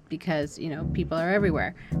 because, you know, people are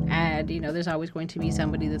everywhere, and, you know, there's always going to be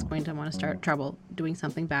somebody that's going to want to start trouble, doing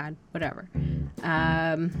something bad, whatever.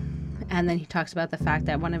 And then he talks about the fact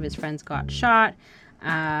that one of his friends got shot.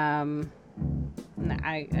 I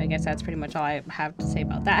guess that's pretty much all I have to say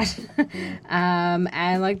about that.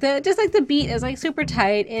 And like the beat is like super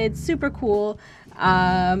tight. It's super cool.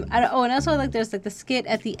 And also like there's like the skit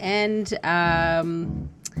at the end.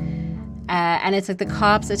 And it's like the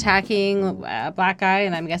cops attacking a black guy,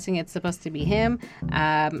 and I'm guessing it's supposed to be him.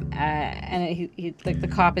 And he like the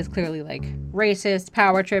cop is clearly like racist,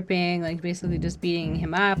 power tripping, like basically just beating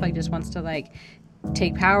him up, like just wants to like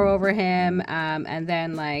take power over him. And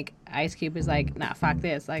then like Ice Cube is like, nah, fuck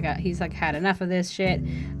this. Like he's like had enough of this shit,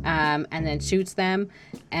 and then shoots them.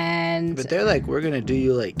 But they're like, we're gonna do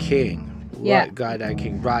you like King. Yeah. What goddamn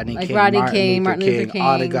King? Rodney like King, Rodney King, Martin Luther King,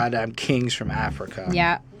 all the goddamn kings from Africa.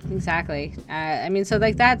 Yeah, exactly. I mean, so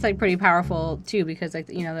like that's like pretty powerful too, because like,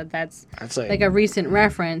 you know, that's like a recent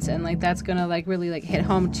reference, and like that's gonna like really like hit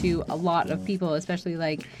home to a lot of people, especially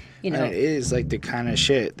like, you know, and it is like the kind of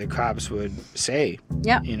shit the cops would say.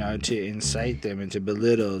 Yeah. You know, to incite them and to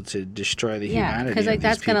belittle, to destroy the humanity. Because like of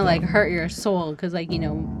that's these gonna people. like hurt your soul. Because like, you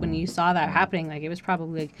know, when you saw that happening, like it was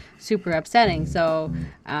probably like super upsetting. So,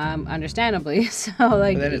 understandably, so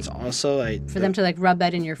like. But then it's also like for them to like rub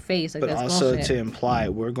that in your face, like but that's also bullshit. to imply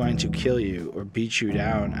we're going to kill you or beat you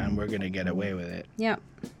down and we're gonna get away with it. Yep.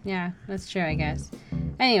 Yeah, that's true, I guess.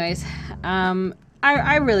 Anyways,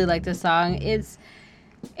 I really like this song.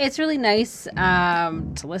 It's really nice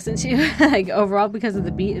to listen to, like overall, because of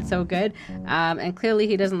the beat. It's so good, and clearly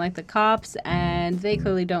he doesn't like the cops, and they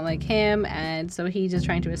clearly don't like him, and so he's just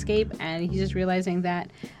trying to escape, and he's just realizing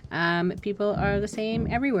that people are the same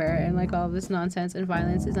everywhere, and like all this nonsense and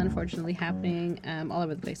violence is unfortunately happening all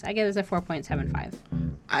over the place. I give this a 4.75.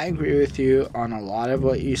 I agree with you on a lot of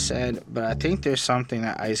what you said, but I think there's something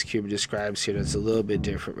that Ice Cube describes here that's a little bit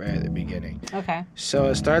different right at the beginning. Okay. So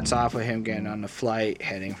it starts off with him getting on the flight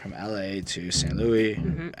heading from LA to St. Louis,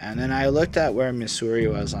 and then I looked at where Missouri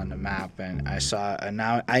was on the map, and I saw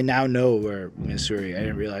I now know where Missouri. I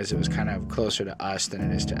didn't realize it was kind of closer to us than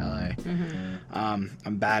it is to LA.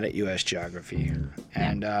 I'm bad at U.S. geography,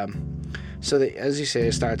 and so as you say,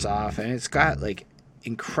 it starts off, and it's got like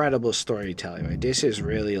incredible storytelling. Like, this is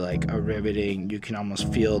really like a riveting, you can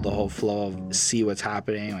almost feel the whole flow of see what's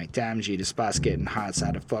happening, like, damn G, the spot's getting hot, so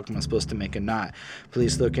how the fuck am I supposed to make a knot?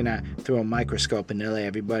 Police looking at through a microscope and they lay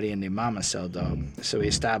everybody in their mama cell dog. So we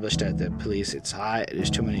established that the police, it's hot, there's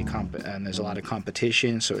too many and there's a lot of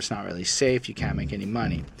competition, so it's not really safe, you can't make any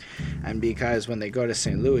money. And because when they go to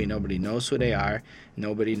St. Louis, nobody knows who they are,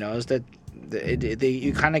 nobody knows that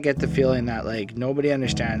you kind of get the feeling that like nobody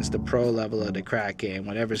understands the pro level of the crack game.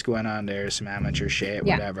 Whatever's going on there is some amateur shit,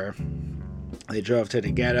 whatever. They drove to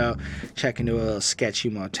the ghetto, check into a little sketchy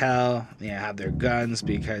motel, have their guns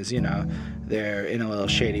because, you know, they're in a little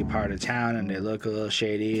shady part of town and they look a little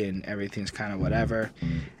shady and everything's kind of whatever.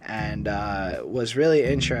 And what's really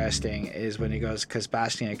interesting is when he goes, because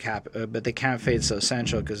busting a cap, but they can't fade so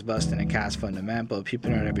central because busting a cap's fundamental.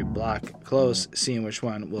 People on every block close, seeing which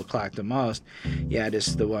one will clock the most. Yeah, this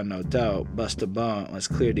is the one, no doubt. Bust a bone, let's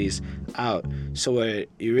clear these out. So what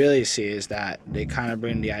you really see is that they kind of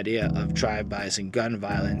bring the idea of drive-bys and gun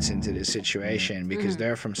violence into this situation because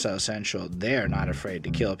they're from South Central. They're not afraid to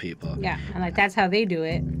kill people. Yeah, and like that's how they do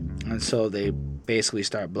it. And so they basically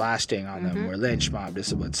start blasting on them. We're lynch mob, this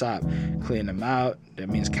is what's up. Clean them out, that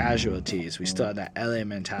means casualties. We still have that LA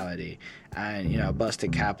mentality. And, you know, bust a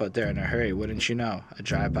cap out there in a hurry, wouldn't you know? A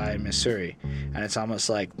drive-by in Missouri. And it's almost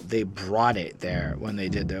like they brought it there when they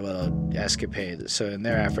did their little escapade. So in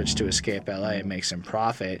their efforts to escape LA and make some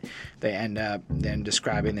profit, they end up then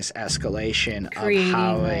describing this escalation of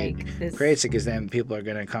how it creates it, because then people are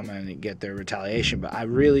going to come and get their retaliation. But I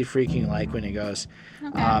really freaking like when he goes,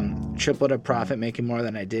 triple the profit, making more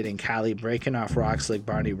than I did in Cali, breaking off rocks like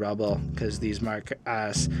Barney Rubble, because these mark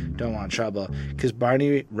ass don't want trouble. Because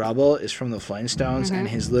Barney Rubble is from the Flintstones, and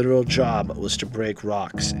his literal job was to break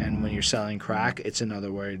rocks. And when you're selling crack, it's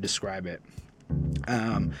another word to describe it.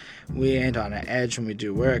 We ain't on an edge when we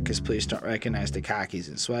do work because police don't recognize the khakis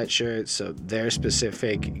and sweatshirts, so their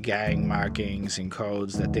specific gang markings and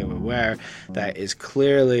codes that they would wear that is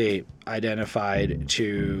clearly identified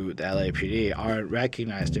to the LAPD aren't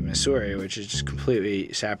recognized in Missouri, which is just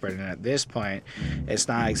completely separate. And at this point, it's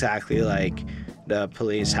not exactly like the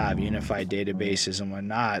police have unified databases and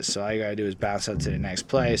whatnot, so all you gotta do is bounce out to the next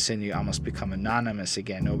place and you almost become anonymous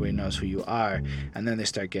again. Nobody knows who you are, and then they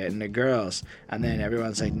start getting the girls, and then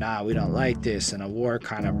everyone's like, nah, we don't like this, and a war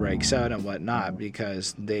kind of breaks out and whatnot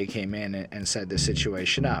because they came in and set the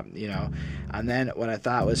situation up, you know. And then what I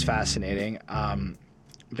thought was fascinating,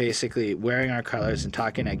 basically wearing our colors and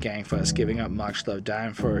talking at gang fuss, giving up much love,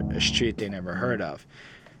 dying for a street they never heard of.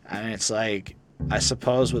 And it's like, I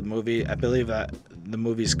suppose with movie, I believe that the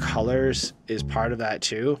movie's Colors is part of that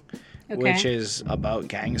too, which is about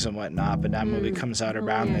gangs and whatnot. But that movie comes out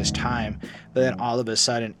around this time. But then all of a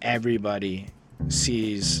sudden, everybody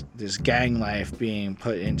sees this gang life being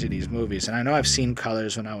put into these movies. And I know I've seen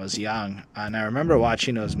Colors when I was young, and I remember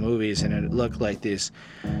watching those movies, and it looked like this.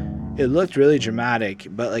 It looked really dramatic,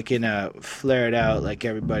 but like in a flared out, like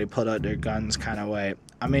everybody pulled out their guns kind of way.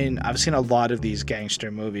 I mean, I've seen a lot of these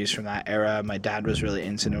gangster movies from that era. My dad was really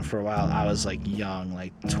into them for a while. I was like young,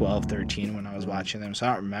 like 12, 13 when I was watching them, so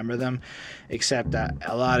I don't remember them, except that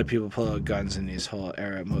a lot of people pull out guns in these whole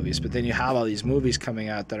era of movies. But then you have all these movies coming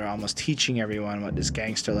out that are almost teaching everyone what this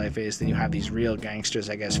gangster life is. Then you have these real gangsters,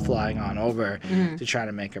 I guess, flying on over to try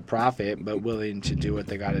to make a profit, but willing to do what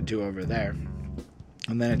they got to do over there.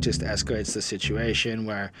 And then it just escalates the situation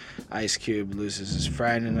where Ice Cube loses his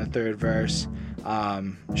friend in the third verse.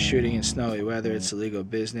 Shooting in snowy weather, it's illegal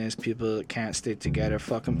business. People can't stick together.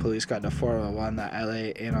 Fucking police got the 401 that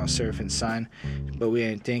LA ain't all surfing sun. But we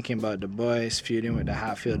ain't thinking about the boys feuding with the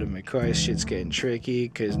Hatfield and McCoy. Shit's getting tricky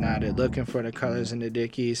because now they're looking for the colors and the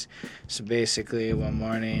dickies. So basically, one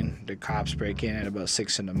morning, the cops break in at about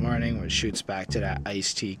 6 in the morning, which shoots back to that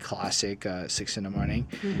Ice-T classic 6 in the morning.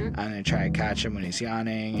 And they try to catch him when he's yawning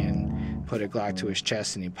and put a Glock to his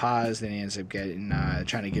chest, and he paused. Then he ends up getting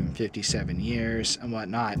trying to give him 57 years and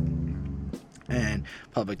whatnot. And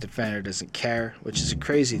public defender doesn't care, which is a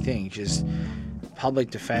crazy thing because public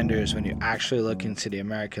defenders, when you actually look into the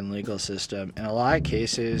American legal system, in a lot of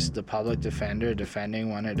cases, the public defender defending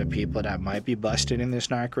one of the people that might be busted in this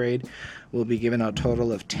narc raid will be given a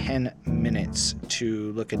total of 10 minutes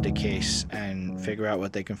to look at the case and figure out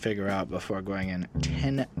what they can figure out before going in.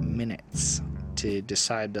 10 minutes to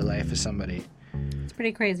decide the life of somebody. It's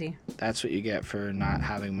pretty crazy. That's what you get for not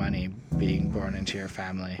having money being born into your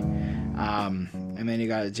family. And then you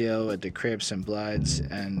got to deal with the Crips and Bloods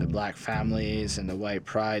and the black families, and the white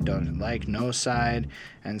pride don't like no side.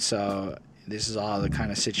 And so this is all the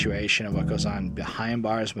kind of situation of what goes on behind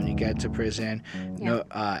bars when you get to prison. No,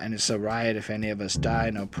 and it's a riot if any of us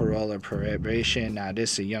die. No parole or probation. Now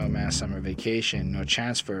this is a young man summer vacation. No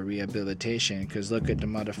chance for rehabilitation, because look at the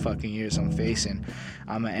motherfucking years I'm facing.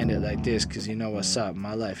 I'm gonna end it like this because you know what's up.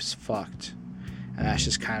 My life is fucked. And that's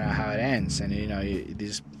just kind of how it ends. And you know, you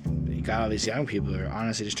got all these young people who are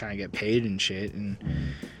honestly just trying to get paid and shit. And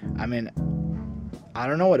I mean, I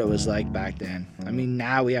don't know what it was like back then. I mean,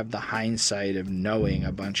 now we have the hindsight of knowing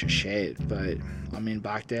a bunch of shit, but I mean,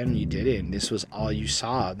 back then you didn't. This was all you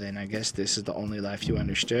saw. Then I guess this is the only life you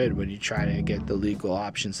understood when you try to get the legal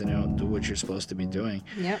options and you don't do what you're supposed to be doing.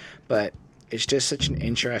 Yep. But it's just such an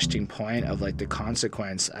interesting point of like the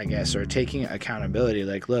consequence, I guess, or taking accountability.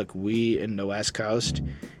 Like, look, we in the West Coast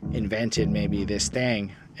invented maybe this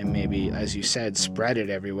thing, and maybe, as you said, spread it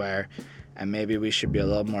everywhere. And maybe we should be a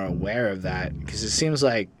little more aware of that, because it seems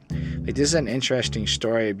like this is an interesting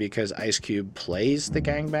story because Ice Cube plays the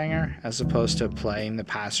gangbanger as opposed to playing the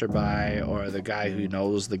passerby or the guy who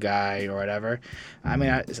knows the guy or whatever. I mean,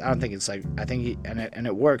 I don't think it's like, I think and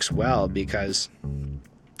it works well because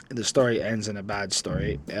the story ends in a bad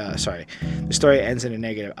story. The story ends in a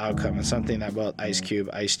negative outcome. And something that both Ice Cube,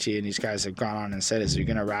 Ice-T, and these guys have gone on and said is, you're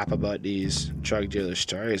gonna rap about these drug dealer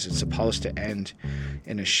stories, it's supposed to end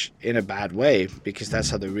in a bad way, because that's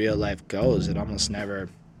how the real life goes. It almost never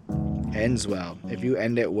ends well. If you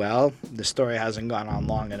end it well, the story hasn't gone on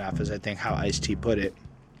long enough, is I think how Ice-T put it.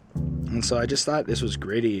 And so I just thought this was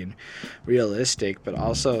gritty and realistic, but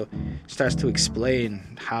also starts to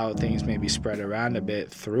explain how things may be spread around a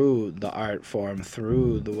bit through the art form,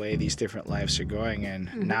 through the way these different lives are going,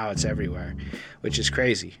 and now it's everywhere, which is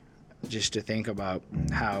crazy. Just to think about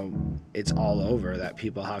how it's all over, that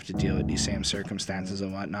people have to deal with these same circumstances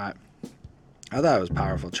and whatnot. I thought it was a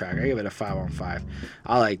powerful track. I give it a 5 on 5.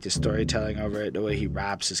 I like the storytelling over it, the way he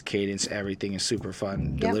raps, his cadence, everything is super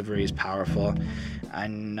fun. Yep. Delivery is powerful.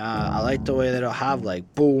 And I like the way that it'll have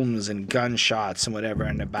like booms and gunshots and whatever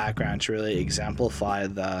in the background to really exemplify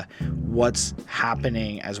the what's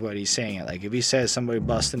happening as what he's saying it. Like if he says somebody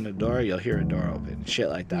busting the door, you'll hear a door open. Shit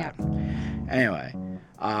like that. Anyway,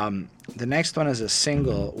 the next one is a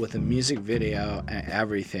single with a music video and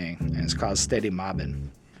everything, and it's called Steady Mobbin'.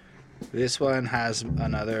 This one has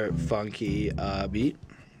another funky beat.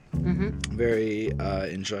 Very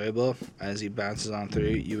enjoyable as he bounces on through.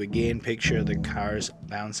 You again picture the cars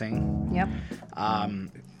bouncing. Yep.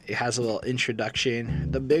 It has a little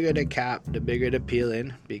introduction. The bigger the cap, the bigger the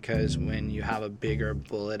peel-in, because when you have a bigger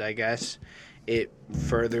bullet, I guess, it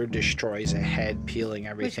further destroys a head, peeling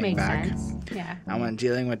everything Which makes back. sense. Yeah. And when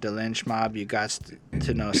dealing with the lynch mob, you got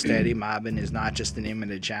to know steady mobbing is not just the name of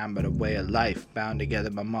the jam, but a way of life, bound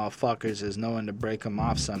together by motherfuckers. There's no one to break them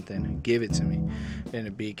off something. Give it to me. Then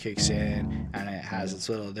the beat kicks in, and it has its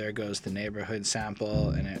little "There Goes the Neighborhood"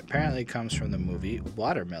 sample, and it apparently comes from the movie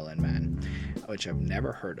Watermelon Man, which I've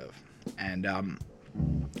never heard of. And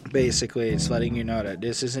basically, it's letting you know that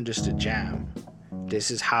this isn't just a jam. This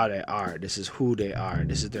is how they are. This is who they are.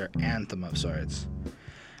 This is their anthem of sorts.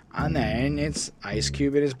 And then it's Ice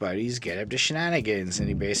Cube and his buddies get up to shenanigans, and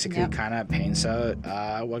he basically kind of paints out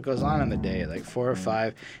what goes on in the day, like 4 or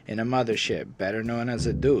 5 in a mothership, better known as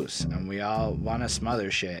a deuce, and we all want to smother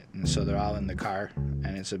shit, and so they're all in the car,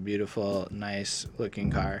 and it's a beautiful, nice looking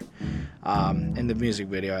car. In the music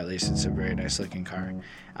video, at least, it's a very nice looking car.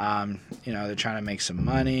 They're trying to make some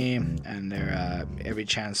money, and they're every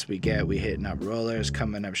chance we get, we hitting up rollers,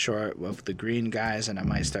 coming up short with the green guys, and I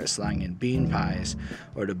might start slanging bean pies,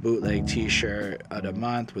 or the bootleg t-shirt of the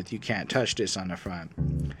month with "You Can't Touch This" on the front.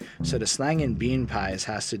 So the slanging bean pies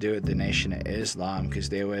has to do with the Nation of Islam, because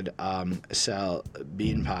they would sell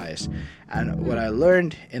bean pies. And what I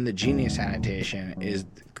learned in the Genius annotation is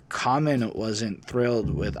Common wasn't thrilled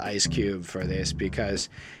with Ice Cube for this, because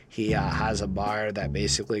he has a bar that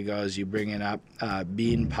basically goes, you bringing up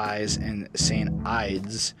bean pies and St.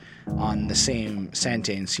 Ides on the same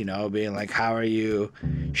sentence, being like, how are you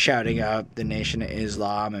shouting out the Nation of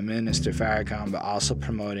Islam and Minister Farrakhan, but also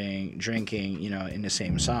promoting drinking, in the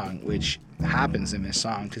same song, which happens in this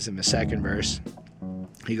song, because in the second verse,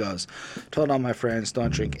 he goes, told all my friends,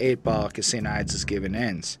 don't drink 8-Ball because St. Ides is giving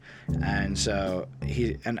ends. And so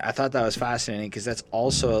and I thought that was fascinating, because that's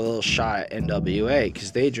also a little shot at NWA,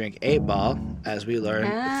 because they drink 8-Ball, as we learned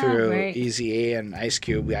through Eazy-E and Ice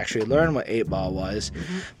Cube. We actually learned what 8-Ball was.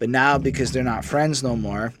 But now, because they're not friends no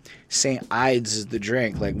more, St. Ides is the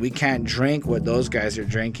drink. Like, we can't drink what those guys are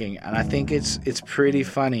drinking. And I think it's pretty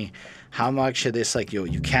funny how much of this, like,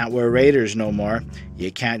 you can't wear Raiders no more.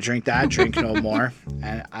 You can't drink that drink no more.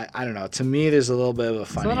 And I don't know. To me, there's a little bit of a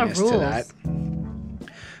funniness to that.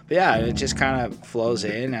 But yeah, it just kind of flows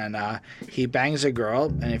in, and he bangs a girl.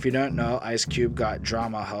 And if you don't know, Ice Cube got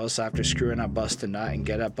drama house after screwing up Bust a Nut and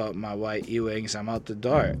get up out my white E-wings, I'm out the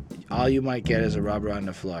door. All you might get is a rubber on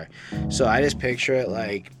the floor. So I just picture it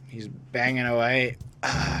like he's banging away,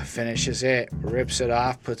 finishes it, rips it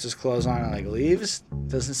off, puts his clothes on, and like leaves.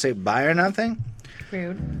 Doesn't say bye or nothing.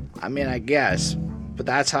 Rude. I mean, I guess. But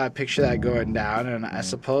that's how I picture that going down, and I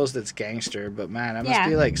suppose that's gangster. But man, it must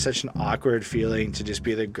be like such an awkward feeling to just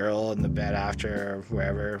be the girl in the bed after, or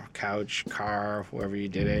wherever, couch, car, wherever you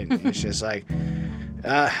did it. And it's just like,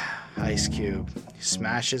 Ice Cube, he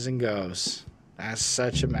smashes and goes. That's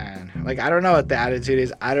such a man. Like, I don't know what the attitude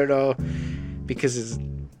is. I don't know, because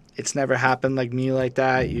it's never happened like me like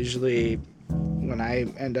that. Usually, when I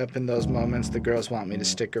end up in those moments, the girls want me to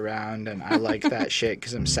stick around, and I like that shit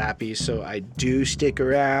because I'm sappy, so I do stick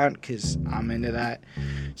around because I'm into that.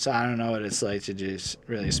 So I don't know what it's like to just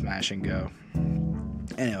really smash and go.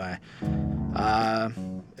 Anyway,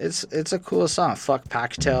 it's a cool song. Fuck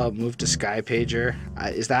Pactel, move to Sky Pager.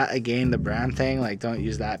 Is that again the brand thing? Like, don't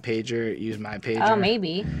use that pager, use my pager. Oh,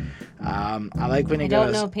 maybe. I like when he goes.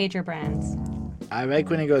 I don't know pager brands. I like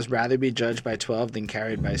when he goes, rather be judged by 12 than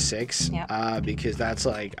carried by 6. Yep. Because that's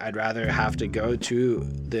like, I'd rather have to go to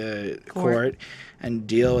the court and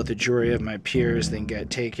deal with the jury of my peers than get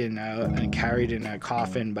taken out and carried in a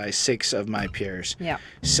coffin by 6 of my peers. Yeah.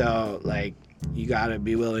 So, like, you got to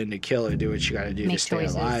be willing to kill or do what you got to do to stay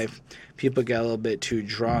alive. People get a little bit too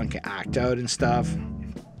drunk, act out and stuff.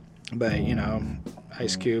 But,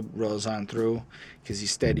 Ice Cube rolls on through because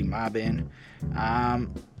he's steady mobbing.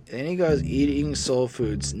 Then he goes, eating soul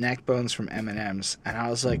foods, neck bones from M&M's. And I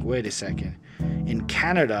was like, wait a second. in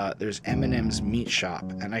Canada, there's Eminem's Meat Shop,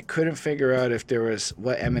 and I couldn't figure out if there was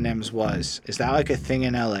what Eminem's was. Is that like a thing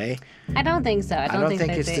in LA? I don't think so. I don't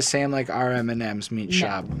think it's the same like our Eminem's Meat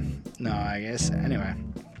Shop. No, I guess. Anyway.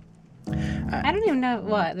 I don't even know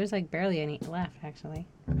what. There's like barely any left, actually.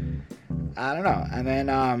 I don't know. And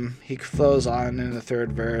then he flows on in the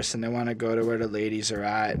third verse, and they want to go to where the ladies are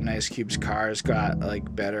at. And Ice Cube's car's got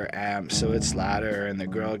like better amps, so it's louder. And the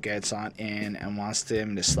girl gets on in and wants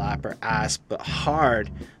him to slap her ass, but hard,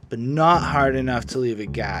 but not hard enough to leave a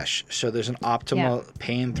gash. So there's an optimal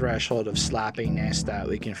pain threshold of slappiness that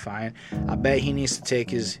we can find. I bet he needs to take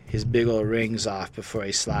his big old rings off before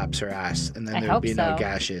he slaps her ass, and then there'll be no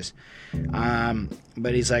gashes.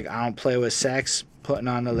 But he's like, I don't play with sex. Putting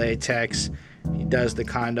on the latex, he does the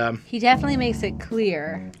condom. He definitely makes it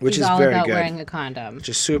clear, which he's is all very about good. Wearing a condom, which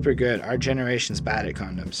is super good. Our generation's bad at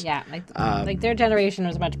condoms. Yeah, like their generation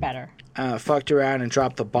was much better. Fucked around and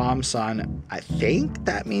dropped the bomb son. I think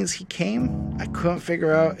that means he came. I couldn't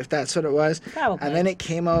figure out if that's what it was. Probably. And then it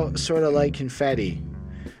came out sort of like confetti,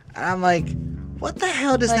 and I'm like, what the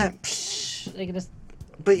hell does that? Psh, like just.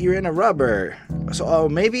 But you're in a rubber, so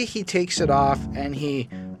maybe he takes it off and he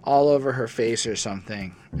all over her face or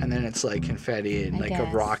something, and then it's like confetti and like a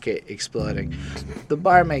rocket exploding. The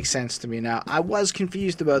bar makes sense to me now. I was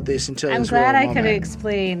confused about this until I'm glad I could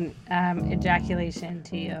explain ejaculation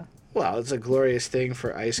to you. Well, it's a glorious thing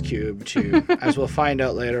for Ice Cube to, as we'll find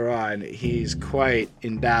out later on, he's quite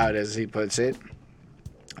endowed, as he puts it.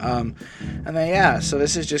 And then, so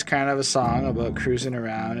this is just kind of a song about cruising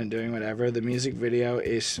around and doing whatever. The music video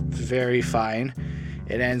is very fine.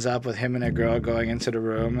 It ends up with him and a girl going into the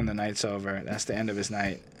room, and the night's over. That's the end of his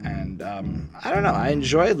night. And I don't know. I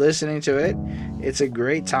enjoyed listening to it. It's a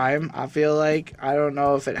great time. I feel like, I don't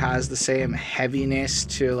know if it has the same heaviness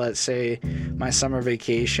to, let's say, My Summer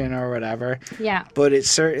Vacation or whatever. Yeah. But it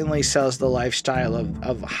certainly sells the lifestyle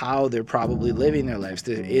of how they're probably living their lives.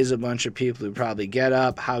 There is a bunch of people who probably get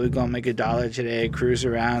up, how we gonna make $1 today, cruise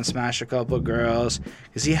around, smash a couple girls.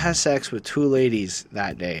 Because he has sex with 2 ladies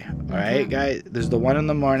that day. All right, guys? There's the one in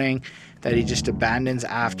the morning that he just abandons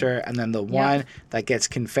after, and then the one that gets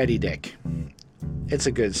confetti dick. It's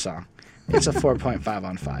a good song. It's a 4.5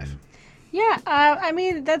 on 5. Yeah, I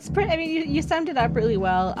mean, that's pretty. I mean, you summed it up really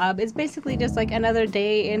well. It's basically just like another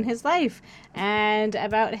day in his life, and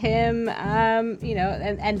about him,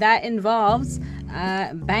 and that involves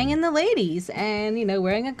banging the ladies, and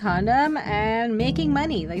wearing a condom and making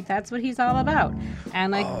money. Like that's what he's all about,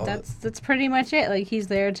 and like that's pretty much it. Like he's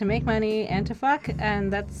there to make money and to fuck,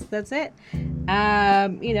 and that's it.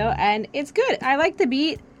 And it's good. I like the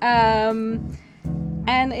beat.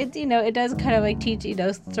 And it, it does kind of like teach,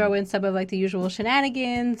 throw in some of like the usual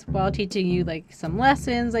shenanigans while teaching you like some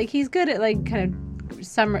lessons. Like he's good at like kind of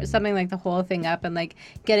summing like the whole thing up and like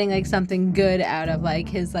getting like something good out of like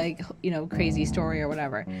his like, crazy story or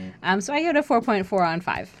whatever. So I give it a 4.4 on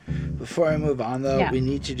 5. Before I move on though, we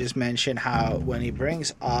need to just mention how when he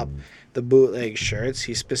brings up the bootleg shirts,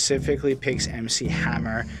 he specifically picks MC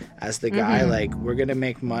Hammer as the guy, like, we're gonna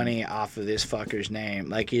make money off of this fucker's name.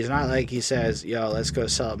 Like, he's not like he says, yo, let's go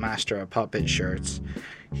sell Master of Puppet shirts.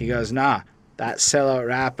 He goes, nah, that sellout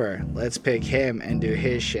rapper, let's pick him and do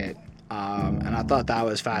his shit. And I thought that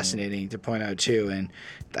was fascinating to point out too, and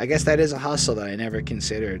I guess that is a hustle that I never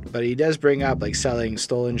considered. But he does bring up like selling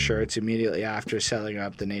stolen shirts immediately after selling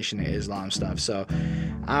up the Nation of Islam stuff. So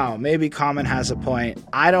I don't know, maybe Common has a point.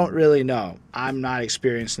 I don't really know. I'm not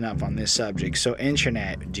experienced enough on this subject. So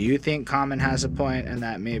internet, do you think Common has a point and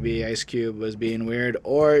that maybe Ice Cube was being weird?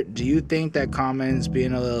 Or do you think that Common's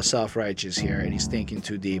being a little self-righteous here and he's thinking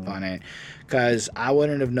too deep on it? Because I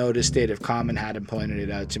wouldn't have noticed it if Common hadn't pointed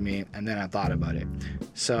it out to me and then I thought about it.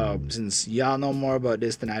 So since y'all know more about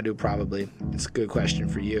this than I do probably, it's a good question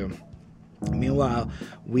for you. Meanwhile,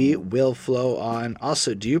 we will flow on.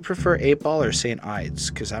 Also, do you prefer 8-Ball or St. Ides?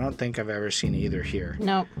 Because I don't think I've ever seen either here.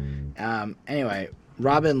 Nope. Anyway,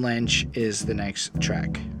 Robin Lynch is the next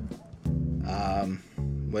track.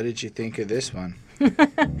 What did you think of this one?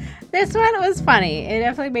 This one was funny. It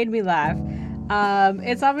definitely made me laugh.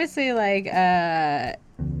 It's obviously like,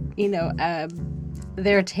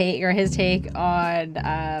 their take or his take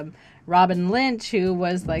on Robin Lynch, who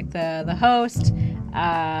was like the host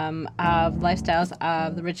of Lifestyles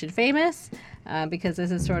of the Rich and Famous, because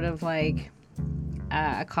this is sort of like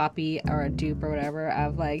a copy or a dupe or whatever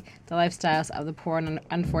of like the lifestyles of the poor and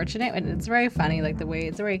unfortunate, and it's very funny, like the way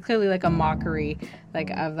it's very clearly like a mockery like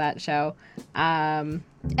of that show. And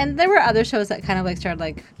there were other shows that kind of like started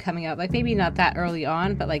like coming up, like maybe not that early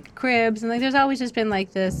on, but like Cribs, and like there's always just been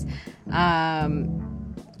like this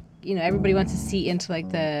everybody wants to see into like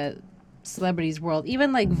the celebrities world,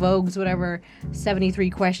 even like Vogue's whatever 73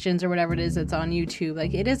 questions or whatever it is that's on YouTube.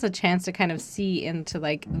 Like it is a chance to kind of see into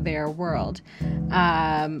like their world.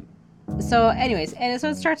 So anyways, and so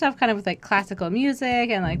it starts off kind of with like classical music,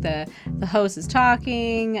 and like the host is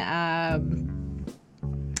talking, and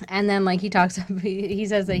then like he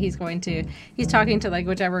says that he's talking to like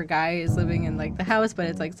whichever guy is living in like the house, but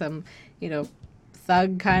it's like some, you know,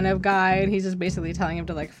 thug kind of guy, and he's just basically telling him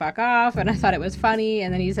to like fuck off. And I thought it was funny.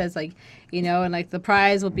 And then he says like, you know, and like the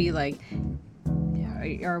prize will be like,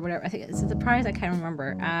 or whatever, I think it's the prize, I can't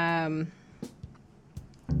remember,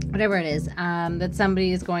 whatever it is, that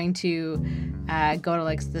somebody is going to go to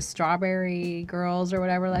like the Strawberry Girls or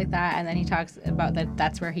whatever like that. And then he talks about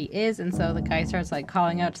that's where he is. And so the guy starts like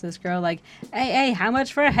calling out to this girl like, hey, how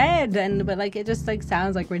much for a head? But like it just like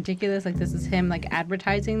sounds like ridiculous, like this is him like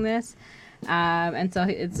advertising this. And so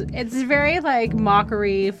it's very like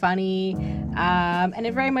mockery, funny, and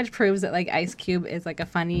it very much proves that like Ice Cube is like a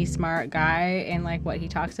funny, smart guy in like what he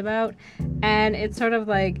talks about. And it's sort of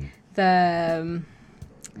like the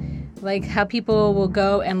like how people will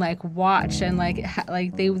go and like watch and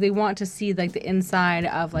like they want to see like the inside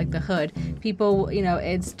of like the hood. People, you know,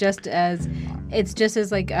 it's just as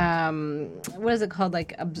like what is it called,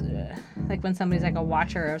 like when somebody's like a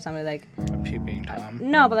watcher or somebody, like A peeping Tom.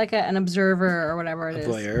 no, but like an observer or whatever it is.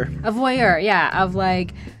 A voyeur, yeah, of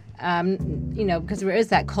like you know, because there is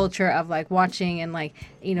that culture of like watching and like,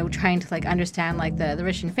 you know, trying to like understand like the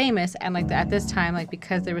rich and famous. And like at this time, like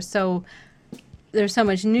because there's so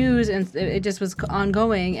much news and it just was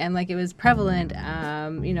ongoing and like it was prevalent,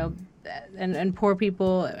 you know, and poor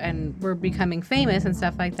people and were becoming famous and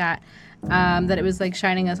stuff like that, that it was like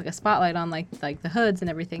shining us like a spotlight on like the hoods and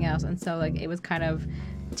everything else. And so like it was kind of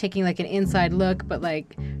taking like an inside look, but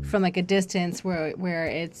like from like a distance where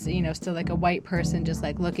it's, you know, still like a white person just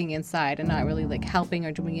like looking inside and not really like helping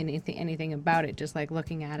or doing anything about it, just like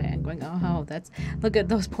looking at it and going, oh, look at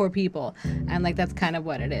those poor people. And like that's kind of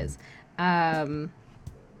what it is. I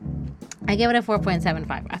gave it a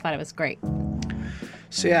 4.75. I thought it was great.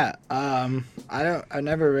 So yeah, I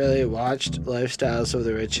never really watched Lifestyles of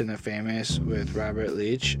the Rich and the Famous with Robert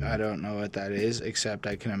Leach. I don't know what that is, except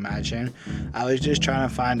I can imagine. I was just trying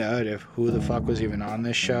to find out who the fuck was even on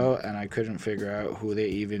this show, and I couldn't figure out who they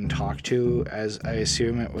even talked to, as I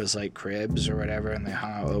assume it was like Cribs or whatever, and they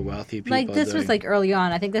hung out with wealthy people. Like this was like early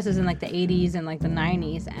on. I think this is in like the 80s and like the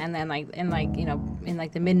 90s, and then like in like, you know, in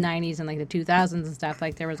like the mid 90s and like the 2000s and stuff,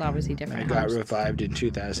 like there was obviously different hosts. It got revived in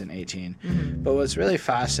 2018. Mm-hmm. But what's really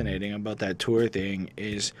fascinating about that tour thing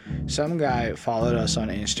is some guy followed me on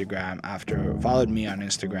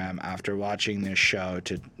Instagram after watching this show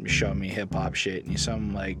to show me hip-hop shit, and he's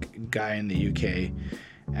some like guy in the UK,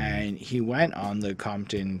 and he went on the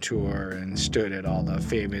Compton tour and stood at all the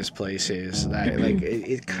famous places that like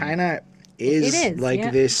it kind of is like, yeah,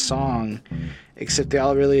 this song, except they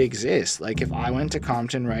all really exist. Like if I went to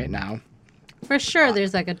Compton right now, for sure,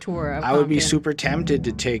 there's like a tour of I would be super tempted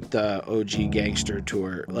to take the OG Gangster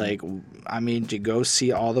tour. Like, I mean, to go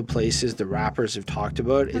see all the places the rappers have talked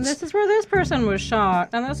about. And this is where this person was shot,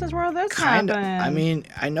 and this is where this happened. I mean,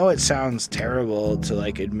 I know it sounds terrible to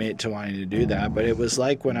like admit to wanting to do that, but it was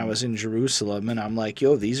like when I was in Jerusalem, and I'm like,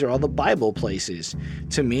 yo, these are all the Bible places.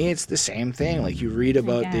 To me, it's the same thing. Like, you read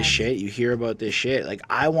about this shit, you hear about this shit. Like,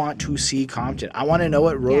 I want to see Compton. I want to know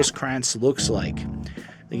what Rosecrans looks like.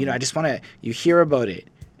 You know, I just want to, you hear about it.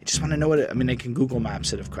 I just want to know what I mean, I can Google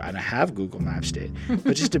Maps it, of course, and I have Google Mapped it.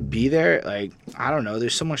 But just to be there, like, I don't know,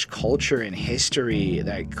 there's so much culture and history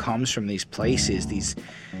that comes from these places,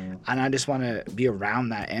 and I just want to be around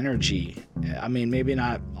that energy. I mean, maybe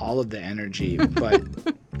not all of the energy, but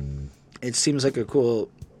it seems like a cool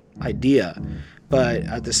idea. But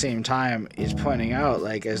at the same time, he's pointing out,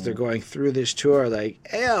 like, as they're going through this tour, like,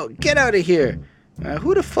 hey, yo, get out of here.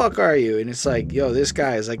 Who the fuck are you? And it's like, yo, this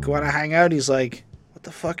guy is like, want to hang out? He's like, what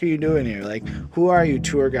the fuck are you doing here? Like, who are you,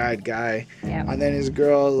 tour guide guy? Yeah. And then his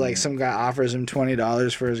girl, like, some guy offers him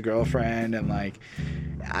 $20 for his girlfriend, and like,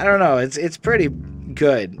 I don't know, it's pretty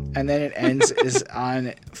good. And then it ends is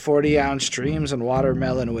on 40-ounce dreams and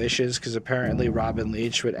watermelon wishes, because apparently Robin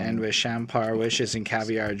Leach would end with champagne wishes and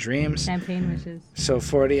caviar dreams. Champagne wishes. So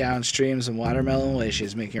 40-ounce dreams and watermelon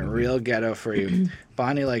wishes, making it real ghetto for you.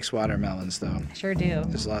 Bonnie likes watermelons, though. I sure do.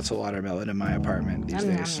 There's lots of watermelon in my apartment these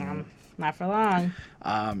days. Not for long.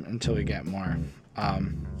 Until we get more.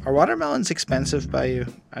 Are watermelons expensive by you?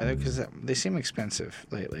 Either, because they seem expensive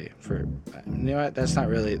lately. You know what? That's not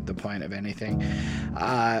really the point of anything.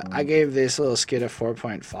 I gave this little skit a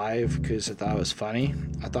 4.5 because I thought it was funny.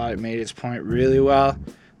 I thought it made its point really well.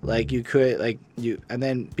 Like you could and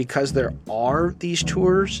then because there are these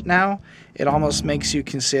tours now, it almost makes you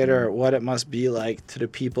consider what it must be like to the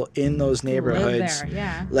people in those neighborhoods. Live there,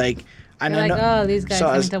 yeah. Like You're like, oh, these guys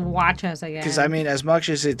seem to watch us again. Because I mean, as much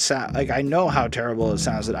as it sounds like I know how terrible it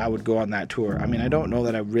sounds that I would go on that tour. I mean, I don't know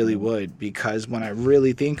that I really would, because when I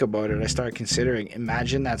really think about it, I start considering.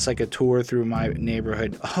 Imagine that's like a tour through my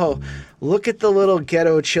neighborhood. Oh, look at the little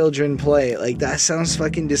ghetto children play. Like that sounds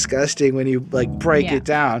fucking disgusting when you like break it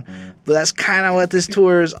down. But that's kind of what these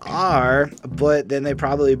tours are. But then they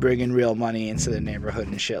probably bring in real money into the neighborhood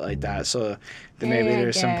and shit like that. So maybe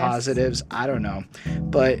there's some positives. I don't know.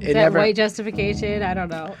 But it never. White justification? I don't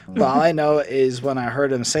know. But all I know is when I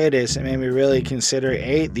heard him say this, it made me really consider,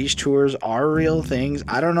 hey, these tours are real things.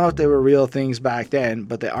 I don't know if they were real things back then,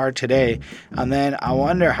 but they are today. And then I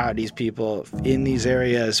wonder how these people in these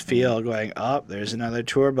areas feel going, oh, there's another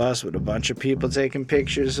tour bus with a bunch of people taking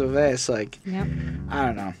pictures of this. Like, I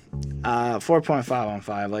don't know. 4.5 on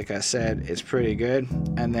 5, like I said, it's pretty good.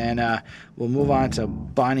 And then we'll move on to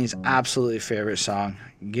Bonnie's absolutely favorite song,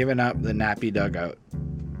 Giving Up the Nappy Dugout.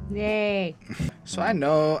 Yay. So I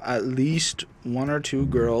know at least one or two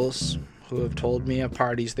girls who have told me of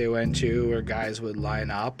parties they went to where guys would line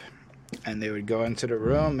up and they would go into the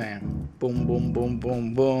room and boom, boom, boom,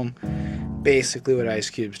 boom, boom. Basically what Ice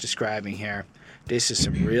Cube's describing here. This is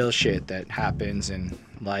some real shit that happens in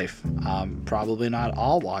life. Probably not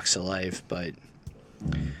all walks of life, but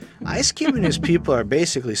Ice Cube and his people are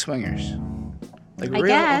basically swingers. Like I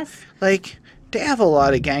guess. Like, they have a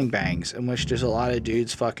lot of gangbangs in which there's a lot of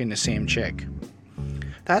dudes fucking the same chick.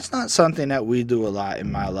 That's not something that we do a lot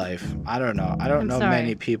in my life. I don't know. I don't know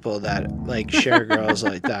many people that like share girls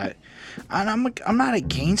like that. And I'm not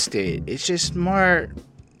against it. It's just more,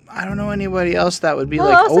 I don't know anybody else that would be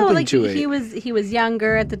open to it. He was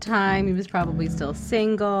younger at the time. He was probably still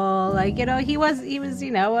single. Like, he was he was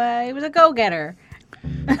a go-getter.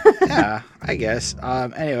 Yeah, I guess.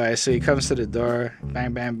 Anyway, so he comes to the door,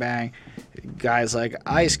 bang, bang, bang. Guy's like,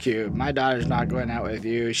 Ice Cube, my daughter's not going out with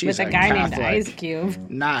you. She's with a guy named Ice Cube.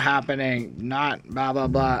 Not happening, not blah, blah,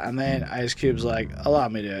 blah. And then Ice Cube's like, allow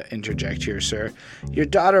me to interject here, sir. Your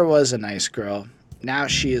daughter was a nice girl. Now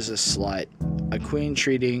she is a slut. A queen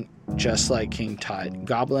treating just like King Tut.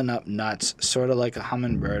 Gobbling up nuts, sort of like a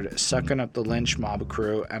hummingbird, sucking up the lynch mob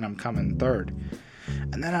crew, and I'm coming third.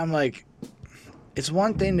 And then I'm like, it's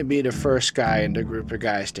one thing to be the first guy in the group of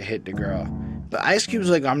guys to hit the girl. But Ice Cube's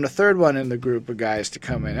like, I'm the third one in the group of guys to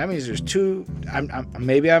come in. That means there's two.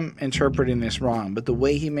 Maybe I'm interpreting this wrong, but the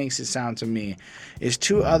way he makes it sound to me is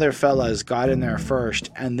two other fellas got in there first,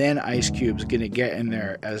 and then Ice Cube's gonna get in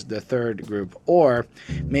there as the third group. Or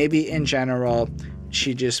maybe in general,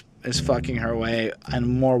 she just is fucking her way on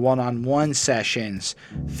more one-on-one sessions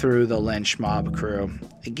through the lynch mob crew.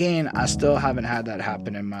 Again, I still haven't had that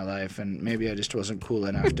happen in my life, and maybe I just wasn't cool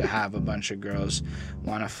enough to have a bunch of girls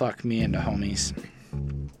want to fuck me and the homies.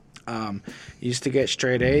 Used to get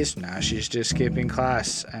straight A's, now she's just skipping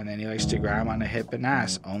class, and then he likes to grab on the hip and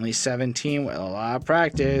ass. Only 17 with a lot of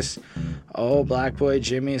practice. Oh, black boy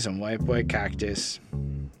Jimmy's and white boy Cactus.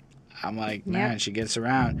 I'm like, man, she gets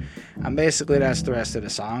around. And basically, that's the rest of the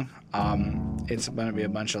song. It's going to be a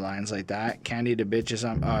bunch of lines like that. Candy, the bitch is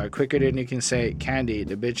on... quicker than you can say, Candy,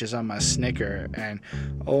 the bitch is on my Snicker. And,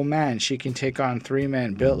 oh, man, she can take on 3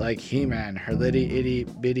 men built like He-Man. Her litty, itty,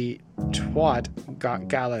 bitty twat got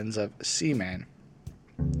gallons of seaman.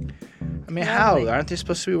 I mean, how? Aren't they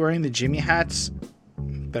supposed to be wearing the Jimmy hats?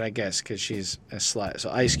 But I guess because she's a slut. So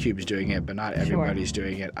Ice Cube's doing it, but not everybody's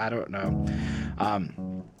doing it. I don't know.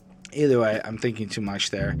 Either way, I'm thinking too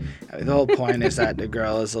much there. The whole point is that the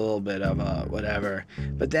girl is a little bit of a whatever.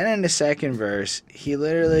 But then in the second verse, he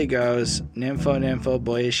literally goes, Nympho, nympho,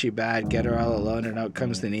 boy is she bad, get her all alone, and out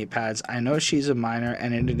comes the knee pads. I know she's a minor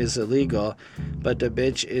and it is illegal, but the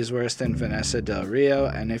bitch is worse than Vanessa Del Rio,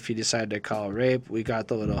 and if you decide to call rape, we got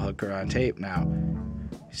the little hooker on tape now.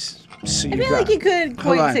 So I feel like you could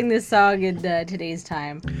quite sing this song in today's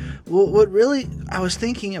time. Well, what really I was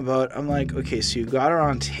thinking about, I'm like, okay, so you got her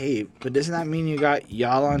on tape, but doesn't that mean you got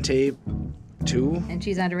y'all on tape too? And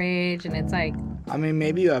she's underage, and it's like... I mean,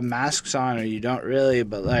 maybe you have masks on or you don't really,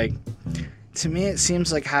 but like, to me it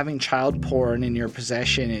seems like having child porn in your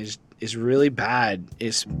possession is really bad.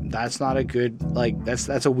 That's not a good, like,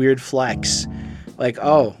 that's a weird flex. Like,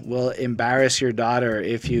 oh, we'll embarrass your daughter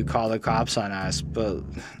if you call the cops on us, but...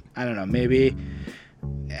 I don't know, maybe,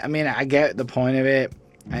 I mean, I get the point of it.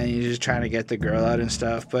 and he's just trying to get the girl out and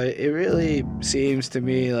stuff. But it really seems to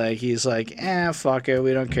me like he's like, fuck it,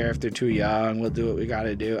 we don't care if they're too young, we'll do what we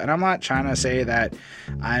gotta do. And I'm not trying to say that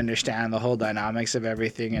I understand the whole dynamics of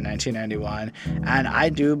everything in 1991, and I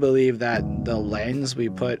do believe that the lens we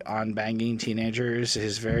put on banging teenagers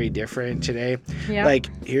is very different today. Yeah. Like,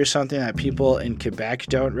 here's something that people in Quebec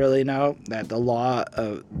don't really know, that the law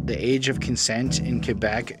of the age of consent in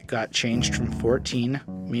Quebec got changed from 14,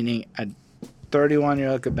 meaning a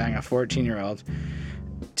 31-year-old could bang a 14-year-old,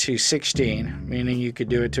 to 16, meaning you could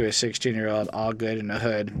do it to a 16-year-old, all good in the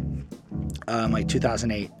hood, like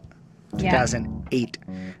 2008. Yeah. 2008.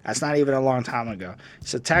 That's not even a long time ago.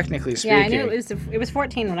 So technically speaking, Yeah, I knew it was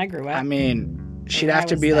 14 when I grew up. I mean, she'd When I have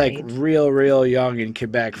to was be that like age. real young in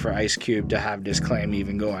Quebec for Ice Cube to have this claim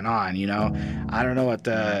even going on, you know? I don't know what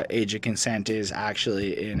the age of consent is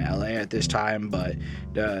actually in LA at this time, but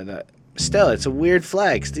still, it's a weird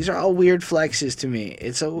flex. These are all weird flexes to me.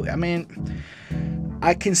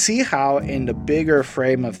 I can see how in the bigger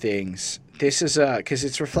frame of things, this is because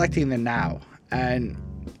it's reflecting the now. And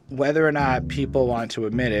whether or not people want to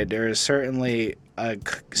admit it, there is certainly a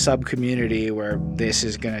sub-community where this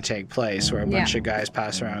is going to take place, where a bunch of guys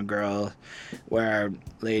pass around girls, where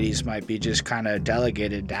ladies might be just kind of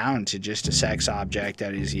delegated down to just a sex object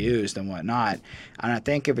that is used and whatnot. And I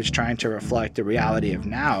think if it's trying to reflect the reality of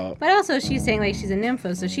now... But also, she's saying, like, she's a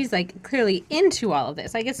nympho, so she's, like, clearly into all of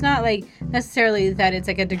this. Like, it's not, like, necessarily that it's,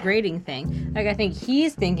 like, a degrading thing. Like, I think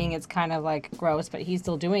he's thinking it's kind of, like, gross, but he's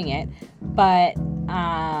still doing it. But,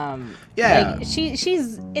 yeah. like,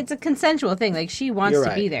 it's a consensual thing. Like, she wants You're to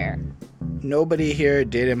right. be there. Nobody here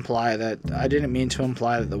did imply that... I didn't mean to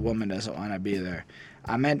imply that the woman doesn't want to be there.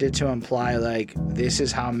 I meant it to imply, like, this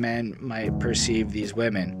is how men might perceive these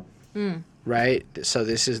women. Right? So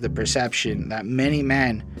this is the perception that many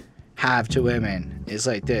men have to women is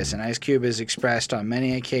like this. And Ice Cube has expressed on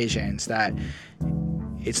many occasions that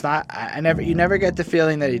it's not... you never get the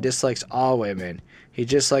feeling that he dislikes all women. He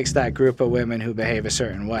just likes that group of women who behave a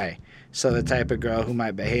certain way. So the type of girl who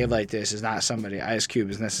might behave like this is not somebody Ice Cube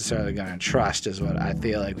is necessarily going to trust, is what I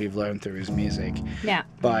feel like we've learned through his music. Yeah.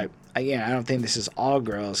 But again, I don't think this is all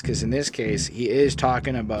girls, because in this case, he is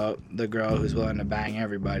talking about the girl who's willing to bang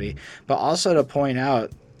everybody. But also to point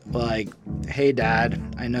out, like, hey, Dad,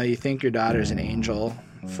 I know you think your daughter's an angel.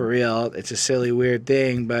 For real, it's a silly, weird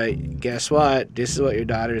thing, but guess what? This is what your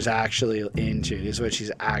daughter's actually into. This is what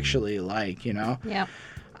she's actually like, you know? Yeah.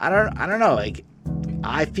 I don't know, like...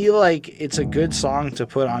 I feel like it's a good song to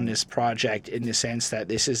put on this project in the sense that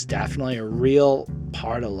this is definitely a real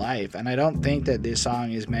part of life. And I don't think that this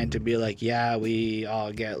song is meant to be like, yeah, we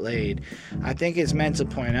all get laid. I think it's meant to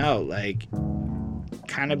point out, like,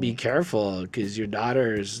 kind of be careful, because your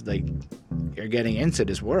daughter's, like, you're getting into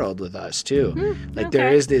this world with us, too. Like,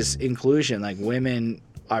 there is this inclusion, like, women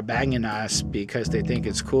are banging us because they think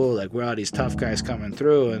it's cool. Like, we're all these tough guys coming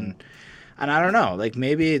through, and I don't know, like,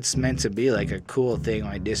 maybe it's meant to be, like, a cool thing,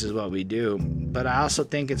 like, this is what we do. But I also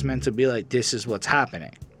think it's meant to be, like, this is what's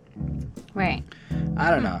happening. Right. I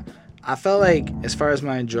don't know. I felt like, as far as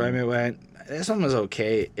my enjoyment went, this one was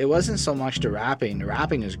okay. It wasn't so much the rapping. The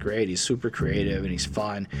rapping is great. He's super creative, and he's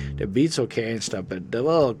fun. The beat's okay and stuff, but the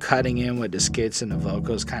little cutting in with the skits and the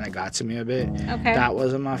vocals kind of got to me a bit. Okay. That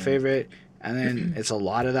wasn't my favorite. And then it's a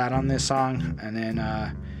lot of that on this song. And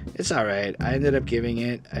then, it's all right. I ended up giving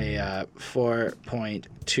it a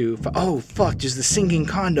 4.25. Oh, fuck, there's the singing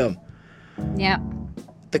condom. Yeah.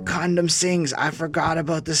 The condom sings. I forgot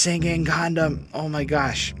about the singing condom. Oh, my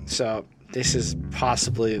gosh. So this is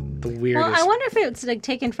possibly the weirdest. Well, I wonder if it's, like,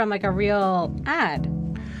 taken from, like, a real ad.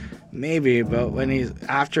 Maybe, but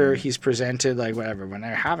after he's presented, like, whatever, when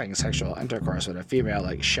they're having sexual intercourse with a female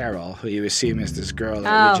like Cheryl, who you assume is this girl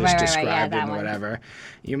that we just described Yeah, and one. whatever,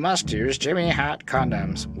 you must use Jimmy Hat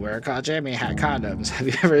condoms. We're called Jimmy Hat condoms. Have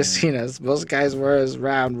you ever seen us? Most guys wear this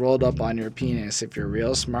round rolled up on your penis. If you're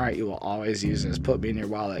real smart, you will always use this. Put me in your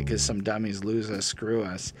wallet, because some dummies lose us, screw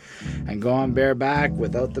us. And go on bareback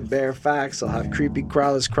without the bare facts. I'll have creepy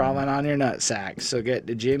crawlers crawling on your nutsack. So get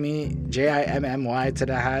the Jimmy, Jimmy to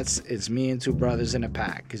the hats. It's me and two brothers in a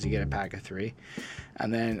pack, because you get a pack of 3.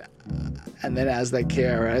 And then as the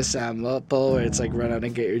KRS sample, where it's like, run out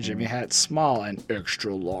and get your Jimmy Hat small and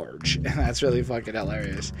extra large. And that's really fucking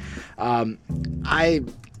hilarious.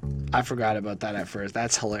 I forgot about that at first.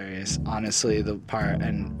 That's hilarious. Honestly, the part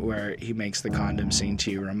and where he makes the condom scene to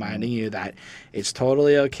you, reminding you that it's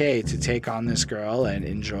totally okay to take on this girl and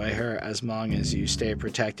enjoy her as long as you stay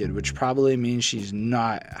protected, which probably means she's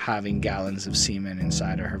not having gallons of semen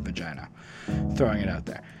inside of her vagina. Throwing it out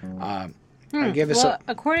there. I give it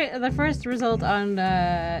according to the first result on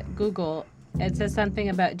Google, it says something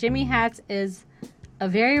about Jimmy Hats is a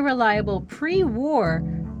very reliable pre-war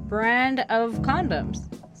brand of condoms.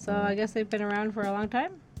 So I guess they've been around for a long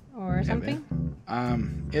time or something.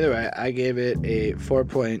 Either way, I gave it a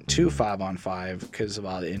 4.25 on 5 because of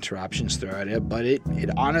all the interruptions throughout it. But it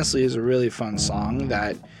honestly is a really fun song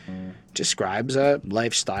that describes a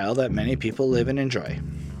lifestyle that many people live and enjoy.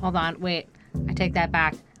 Hold on, wait. I take that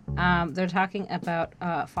back. They're talking about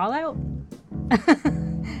Fallout.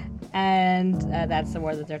 And that's the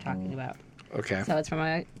word that they're talking about. Okay. So it's from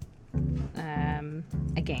a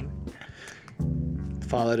game.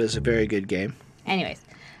 Fallout is a very good game. Anyways,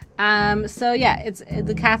 so yeah, it's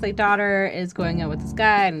the Catholic daughter is going out with this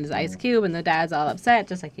guy and his Ice Cube, and the dad's all upset,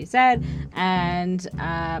 just like you said, and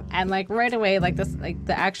like right away, like this, like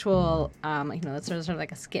the actual, that's sort of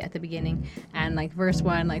like a skit at the beginning, and like verse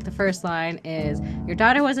 1, like the first line is, "Your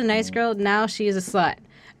daughter was a nice girl, now she is a slut,"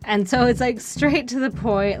 and so it's like straight to the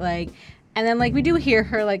point, like. And then, like, we do hear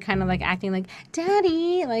her, like, kind of, like, acting like,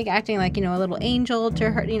 "Daddy," like, acting like, a little angel to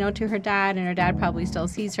her, to her dad. And her dad probably still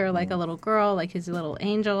sees her like a little girl, like his little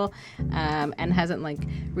angel, and hasn't, like,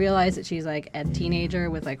 realized that she's, like, a teenager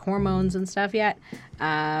with, like, hormones and stuff yet.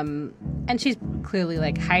 And she's clearly,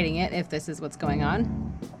 like, hiding it if this is what's going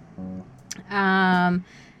on.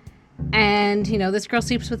 And, this girl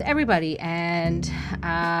sleeps with everybody, and,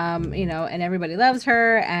 and everybody loves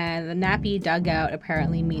her, and the nappy dugout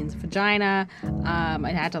apparently means vagina. I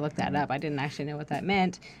had to look that up. I didn't actually know what that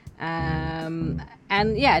meant. And,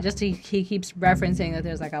 yeah, just he keeps referencing that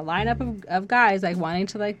there's, like, a lineup of guys, like, wanting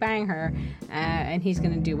to, like, bang her, and he's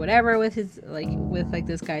going to do whatever with his, like,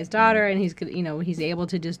 this guy's daughter, and he's, he's able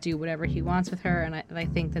to just do whatever he wants with her, and I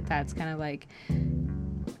think that that's kind of, like...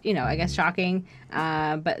 I guess shocking,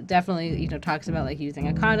 but definitely, talks about, like, using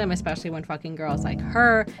a condom, especially when fucking girls like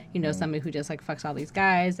her, somebody who just, like, fucks all these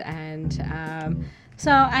guys, and,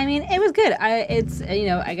 so, I mean, it was good. It's,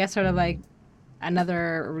 I guess sort of, like,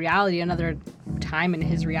 another reality, another time in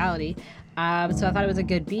his reality, so I thought it was a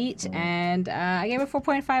good beat, and, I gave it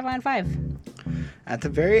 4.5 on 5. At the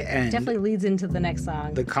very end... Definitely leads into the next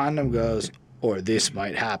song. The condom goes... or this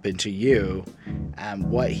might happen to you.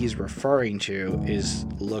 And what he's referring to is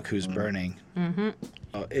 "Look Who's Burning." Mm-hmm.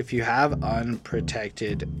 If you have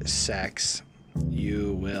unprotected sex,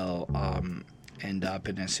 you will end up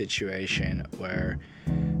in a situation where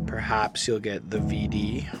perhaps you'll get the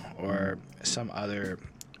VD or some other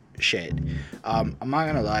shit. I'm not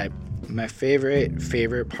gonna lie, my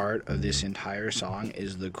favorite part of this entire song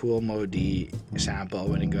is the Kool Moe Dee sample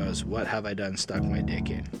when he goes, "What have I done, stuck my dick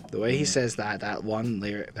in?" The way he says that one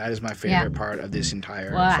lyric, that is my favorite part of this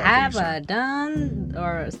entire What have song. I done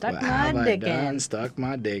or stuck What my have dick I done, in? stuck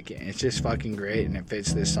my dick in. It's just fucking great, and it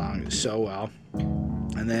fits this song so well.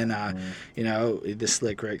 And then, the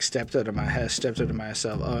slick Rick stepped out of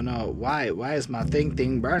myself. Oh no, why is my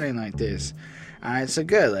thing burning like this? And it's so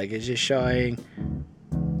good. Like, it's just showing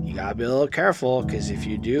you gotta be a little careful, because if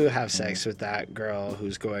you do have sex with that girl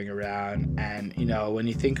who's going around, and, when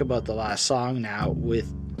you think about the last song now,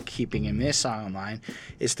 with keeping in this song in line,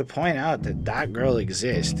 is to point out that girl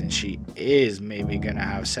exists, and she is maybe gonna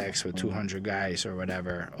have sex with 200 guys or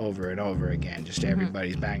whatever over and over again. Just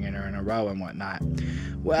everybody's banging her in a row and whatnot.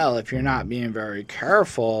 Well, if you're not being very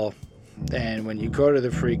careful, then when you go to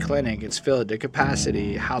the free clinic, it's filled to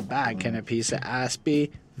capacity. How bad can a piece of ass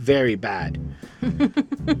be? Very bad.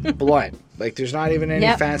 Blunt. Like, there's not even any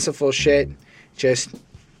fanciful shit. Just,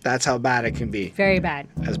 that's how bad it can be. Very bad.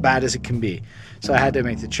 As bad as it can be. So I had to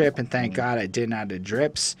make the trip, and thank God I didn't have the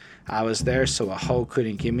drips. I was there, so a hoe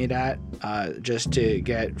couldn't give me that, just to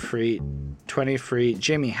get 20 free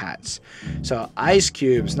Jimmy hats. So Ice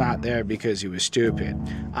Cube's not there because he was stupid.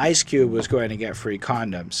 Ice Cube was going to get free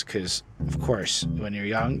condoms, because, of course, when you're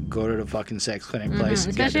young, go to the fucking sex clinic place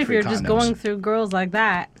and especially get the free if you're condoms. just going through girls like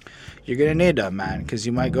that. You're going to need them, man, because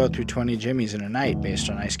you might go through 20 Jimmys in a night based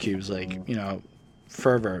on Ice Cube's,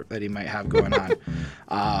 fervor that he might have going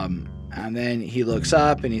on. And then he looks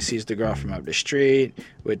up and he sees the girl from up the street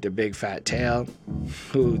with the big fat tail,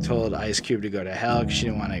 who told Ice Cube to go to hell because she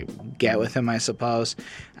didn't want to get with him, I suppose.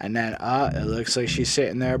 And then it looks like she's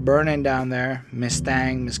sitting there burning down there. Miss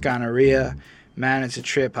Thang, Miss Gonorrhea. Man, it's a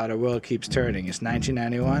trip how the world keeps turning. It's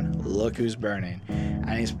 1991. Look who's burning.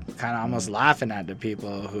 And he's kind of almost laughing at the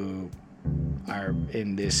people who are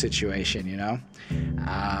in this situation,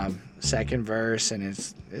 Second verse, and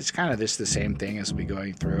it's kind of just the same thing as we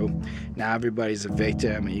going through. Now everybody's a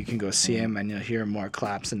victim, and you can go see him, and you'll hear more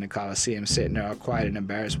claps in the Coliseum, sitting there all quiet and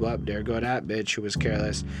embarrassed. Well, there go that bitch who was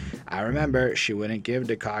careless. I remember she wouldn't give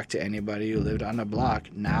the cock to anybody who lived on the block.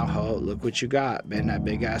 Now, ho, look what you got. Bend that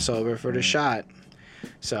big ass over for the shot.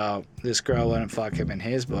 So this girl wouldn't fuck him and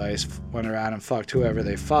his boys, went around and fucked whoever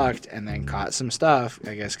they fucked, and then caught some stuff,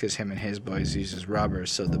 I guess because him and his boys uses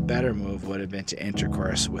rubbers. So the better move would have been to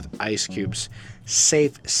intercourse with Ice Cube's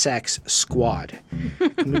safe sex squad.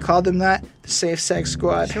 Can we call them that? The safe sex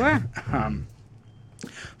squad? Sure.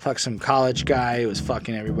 Fuck some college guy who was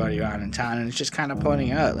fucking everybody around in town, and it's just kind of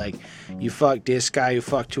pointing out, like, you fucked this guy who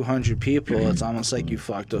fucked 200 people, it's almost like you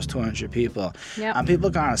fucked those 200 people. Yep. People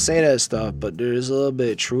kind of say that stuff, but there's a little bit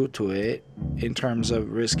of truth to it in terms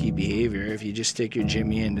of risky behavior. If you just stick your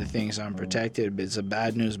Jimmy into things unprotected, it's a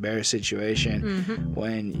bad news bear situation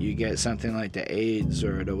when you get something like the AIDS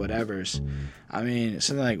or the whatevers. I mean,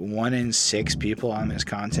 something like 1 in 6 people on this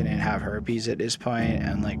continent have herpes at this point,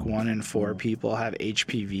 and like 1 in 4 people have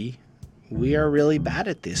HPV. We are really bad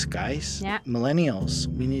at this, guys. Yeah. Millennials,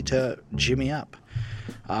 we need to Jimmy up.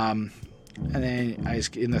 And then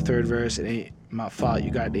in the third verse, it ain't my fault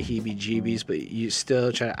you got the heebie-jeebies, but you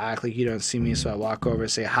still try to act like you don't see me, so I walk over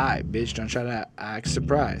and say, hi, bitch, don't try to act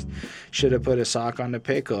surprised. Should have put a sock on the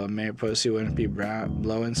pickle and made pussy wouldn't be brown,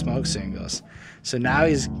 blowing smoke signals. So now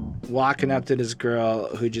he's walking up to this girl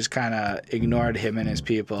who just kind of ignored him and his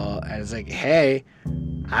people, and it's like, hey,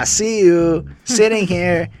 I see you sitting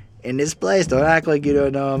here in this place. Don't act like you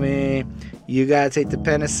don't know me. You got to take the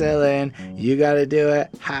penicillin. You got to do it.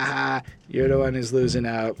 Ha ha. You're the one who's losing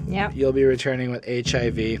out. Yep. You'll be returning with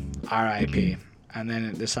HIV. R.I.P. And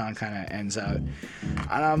then the song kind of ends out. And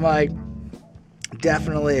I'm like,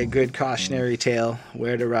 definitely a good cautionary tale.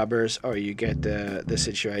 Wear the rubbers or you get the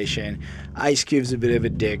situation. Ice Cube's a bit of a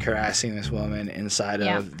dick harassing this woman inside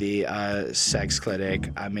of the sex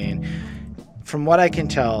clinic. I mean, from what I can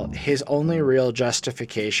tell, his only real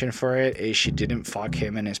justification for it is she didn't fuck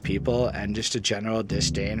him and his people, and just a general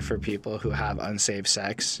disdain for people who have unsafe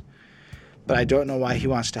sex. But I don't know why he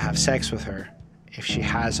wants to have sex with her if she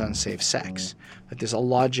has unsafe sex. But there's a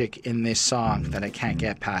logic in this song that I can't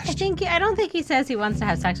get past. I don't think he says he wants to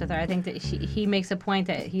have sex with her. I think that he makes a point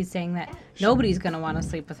that he's saying that nobody's going to want to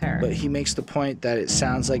sleep with her. But he makes the point that it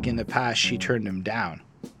sounds like in the past she turned him down.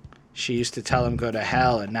 She used to tell him go to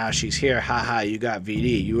hell, and now she's here. Ha ha, you got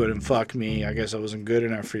VD. You wouldn't fuck me. I guess I wasn't good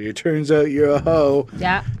enough for you. Turns out you're a hoe.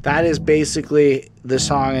 Yeah. That is basically the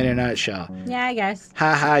song in a nutshell. Yeah, I guess.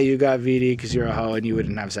 Ha ha, you got VD because you're a hoe and you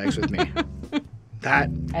wouldn't have sex with me.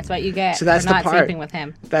 That's what you get. So that's for not the part. sleeping with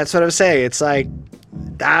him. That's what I'm saying. It's like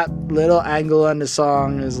that little angle on the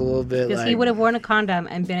song is a little bit Because like he would have worn a condom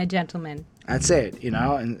and been a gentleman. That's it, you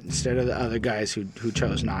know, and instead of the other guys who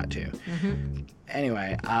chose not to. Mm-hmm.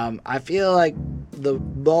 Anyway, I feel like the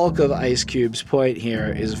bulk of Ice Cube's point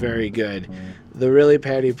here is very good. The really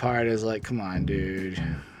petty part is like, come on, dude.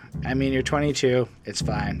 I mean, you're 22. It's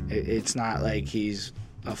fine. It's not like he's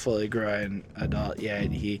a fully grown adult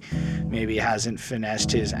yet. He maybe hasn't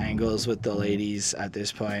finessed his angles with the ladies at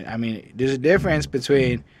this point. I mean, there's a difference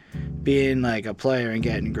between being like a player and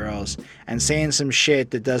getting girls and saying some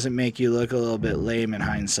shit that doesn't make you look a little bit lame in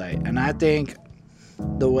hindsight. And I think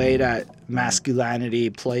the way that masculinity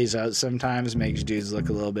plays out sometimes makes dudes look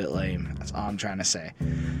a little bit lame. That's all I'm trying to say.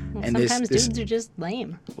 Well, And sometimes dudes are just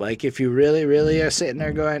lame. like, if you really, really are sitting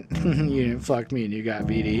there going, you didn't fuck me and you got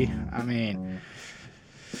BD, I mean,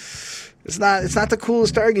 it's not the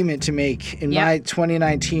coolest argument to make in my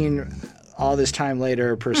 2019, all this time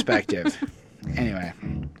later perspective. Anyway.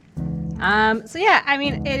 So yeah, I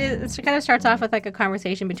mean, it kind of starts off with like a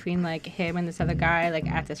conversation between like him and this other guy like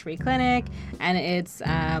at this free clinic, and it's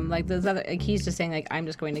like those other like he's just saying like I'm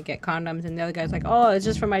just going to get condoms, and the other guy's like, oh, it's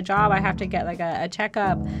just for my job, I have to get like a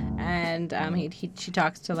checkup, and she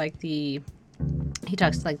talks to like the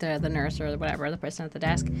nurse or whatever, the person at the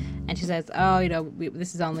desk, and she says, oh, you know, we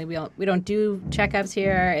don't do checkups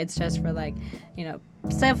here, it's just for like, you know,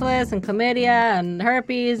 syphilis and chlamydia and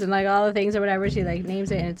herpes and like all the things or whatever. She like names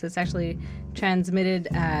it, and it's sexually transmitted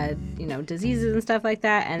you know, diseases and stuff like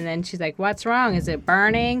that. And then she's like, what's wrong, is it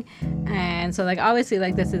burning? And so like obviously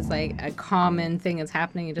like this is like a common thing that's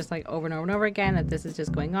happening, and just like over and over and over again that this is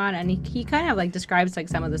just going on. And he kind of like describes like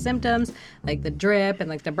some of the symptoms, like the drip and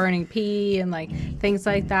like the burning pee and like things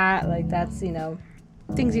like that. Like that's, you know,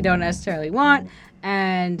 things you don't necessarily want.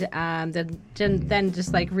 And then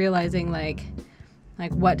just like realizing like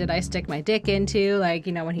what did I stick my dick into, like,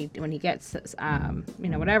 you know, when he gets you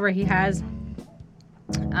know, whatever he has,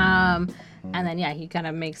 and then yeah, he kind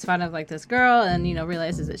of makes fun of like this girl, and you know,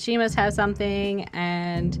 realizes that she must have something,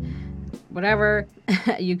 and whatever.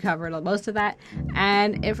 You covered most of that,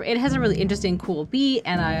 and it has a really interesting cool beat,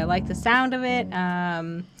 and I like the sound of it.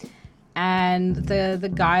 and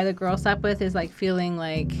the guy the girl slept with is like feeling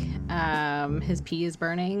like his pee is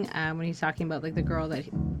burning when he's talking about like the girl that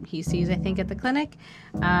he sees, I think, at the clinic,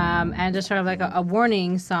 and just sort of like a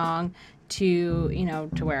warning song to, you know,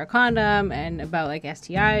 to wear a condom, and about like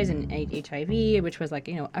STIs and HIV, which was like,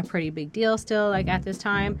 you know, a pretty big deal still like at this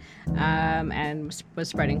time, and was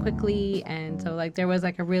spreading quickly. And so like there was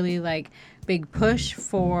like a really like big push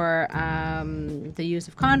for the use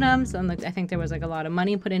of condoms, and like I think there was like a lot of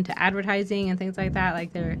money put into advertising and things like that.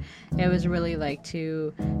 Like it was really like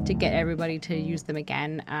to get everybody to use them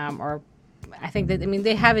again, or I think that, I mean,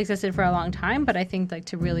 they have existed for a long time, but I think like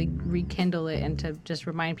to really rekindle it and to just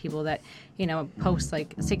remind people that, you know, post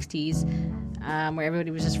like 60s, where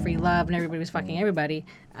everybody was just free love and everybody was fucking everybody,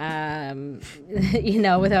 you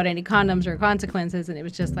know, without any condoms or consequences. And it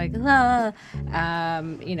was just like, you know,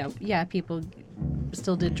 yeah, people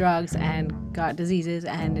still did drugs and got diseases,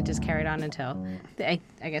 and it just carried on until I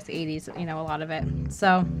guess the 80s, you know, a lot of it.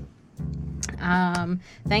 So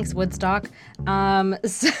thanks, Woodstock.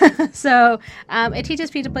 So it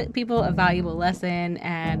teaches people a valuable lesson,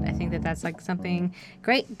 and I think that that's like something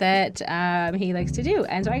great that he likes to do.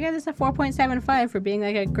 And so I give this a 4.75 for being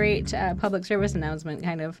like a great public service announcement,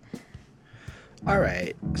 kind of. All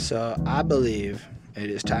right, so I believe it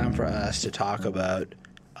is time for us to talk about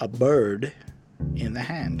a bird in the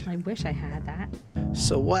hand. I wish I had that.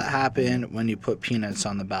 So what happened when you put peanuts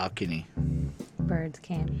on the balcony? Birds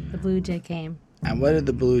came. The blue jay came. And what did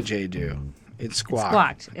the blue jay do? It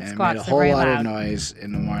squawked. It and squawked. It made a whole lot loud. of noise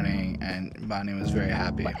in the morning, and Bonnie was very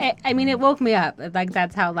happy. I mean, it woke me up. Like,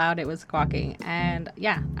 that's how loud it was squawking. And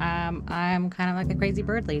yeah, I'm kind of like a crazy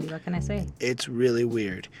bird lady. What can I say? It's really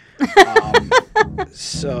weird.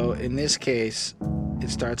 So in this case, it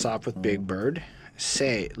starts off with Big Bird.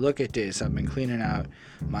 Say, look at this. I've been cleaning out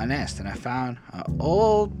my nest, and I found an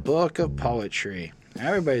old book of poetry.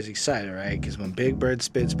 Everybody's excited, right? Because when Big Bird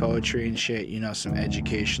spits poetry and shit, you know some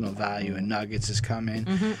educational value and nuggets is coming.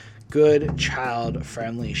 Mm-hmm. Good,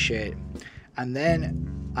 child-friendly shit. And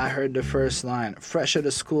then I heard the first line, fresh out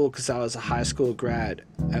of school because I was a high school grad.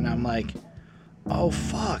 And I'm like, oh,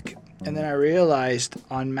 fuck. And then I realized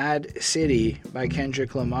on Mad City by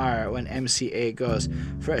Kendrick Lamar, when MC8 goes,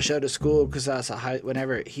 fresh out of school because I was a high...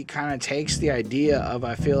 Whenever he kind of takes the idea of,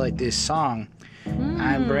 I feel like this song...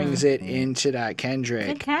 and brings it into that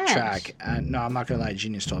Kendrick track. No, I'm not gonna lie.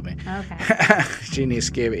 Genius told me. Okay. Genius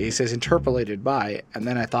gave it. He says interpolated by, and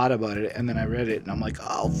then I thought about it, and then I read it, and I'm like,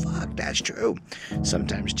 oh fuck, that's true.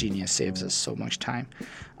 Sometimes Genius saves us so much time.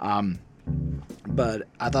 But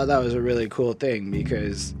I thought that was a really cool thing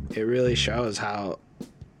because it really shows how,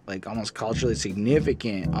 like, almost culturally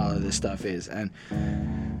significant all of this stuff is, and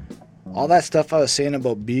all that stuff I was saying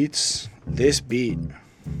about beats. This beat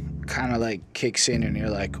kind of like kicks in and you're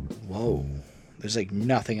like, whoa, there's like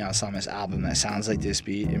nothing else on this album that sounds like this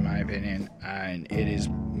beat, in my opinion, and it is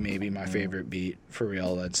maybe my favorite beat for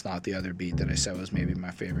real. That's not the other beat that I said was maybe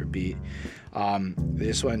my favorite beat.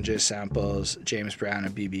 This one just samples James Brown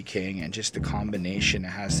and B.B. King, and just the combination, it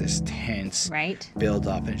has this tense build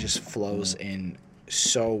up and it just flows in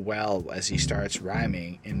so well as he starts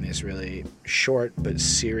rhyming in this really short but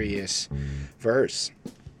serious verse.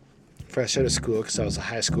 Fresh out of school because I was a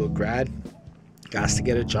high school grad. Got to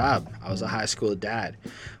get a job. I was a high school dad.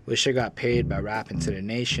 Wish I got paid by rapping to the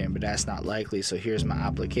nation, but that's not likely, so here's my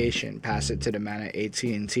application. Pass it to the man at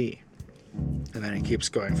AT&T. And then it keeps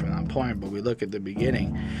going from that point, but we look at the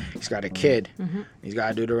beginning. He's got a kid. Mm-hmm. He's got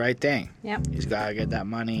to do the right thing. Yep. He's got to get that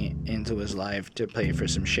money into his life to pay for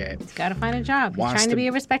some shit. He's got to find a job. He's trying to be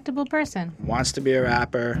a respectable person. Wants to be a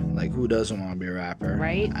rapper. Like, who doesn't want to be a rapper?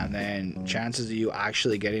 Right. And then chances of you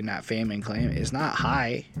actually getting that fame and claim is not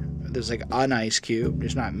high. There's like an Ice Cube.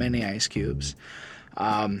 There's not many Ice Cubes.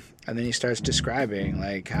 And then he starts describing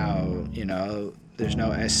like how, you know, there's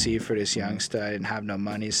no SC for this youngster. I didn't have no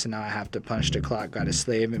money, so now I have to punch the clock. Got a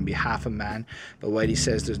slave and be half a man. But Whitey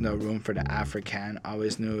says there's no room for the African.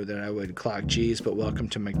 Always knew that I would clock G's, but welcome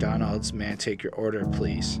to McDonald's. Man, take your order,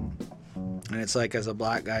 please. And it's like, as a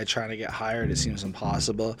black guy trying to get hired, it seems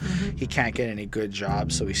impossible. Mm-hmm. He can't get any good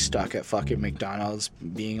jobs, so he's stuck at fucking McDonald's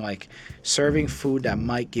being like, serving food that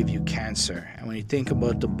might give you cancer. And when you think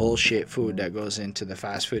about the bullshit food that goes into the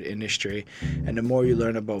fast food industry, and the more you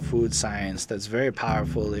learn about food science, that's very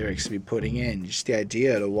powerful lyrics to be putting in. Just the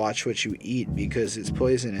idea to watch what you eat because it's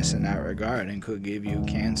poisonous in that regard and could give you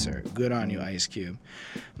cancer. Good on you, Ice Cube.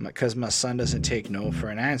 Because my son doesn't take no for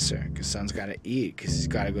an answer, because son's got to eat, because he's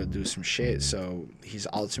got to go do some shit. So he's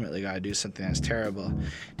ultimately got to do something that's terrible.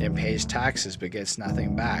 Then pays taxes but gets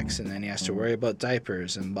nothing back. And then he has to worry about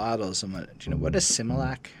diapers and bottles and what. Do you know what is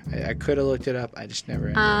Similac? I could have looked it up. I just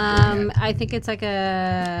never. I think it's like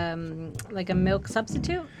a milk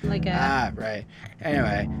substitute, like a. Right.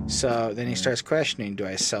 Anyway, so then he starts questioning: do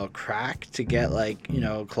I sell crack to get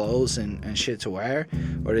clothes and shit to wear,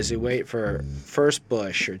 or does he wait for First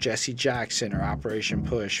Bush or Jesse Jackson or Operation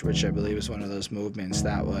Push, which I believe is one of those movements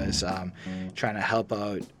that was trying to help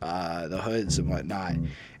out the hoods and whatnot,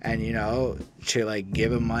 and to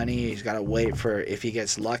give him money, he's got to wait for, if he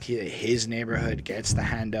gets lucky, that his neighborhood gets the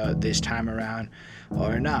handout this time around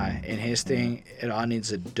or not. In his thing, it all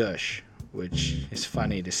needs a douche, which is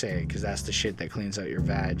funny to say because that's the shit that cleans out your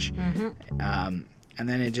vag. Mm-hmm. And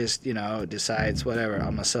then it just, decides, whatever, I'm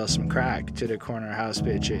going to sell some crack to the corner house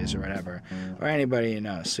bitches or whatever, or anybody you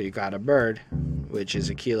know. So you got a bird, which is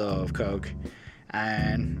a kilo of coke,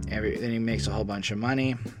 and then he makes a whole bunch of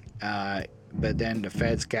money, but then the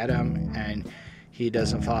feds get him, and he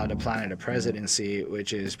doesn't follow the plan of the presidency,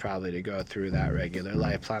 which is probably to go through that regular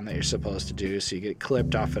life plan that you're supposed to do. So you get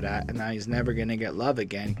clipped off of that, and now he's never going to get love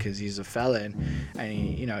again because he's a felon, and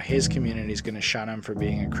his community is going to shun him for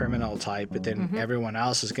being a criminal type, but then everyone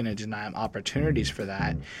else is going to deny him opportunities for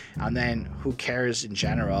that. And then who cares in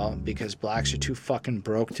general, because blacks are too fucking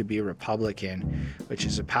broke to be a Republican, which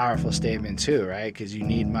is a powerful statement too, right? Because you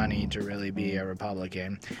need money to really be a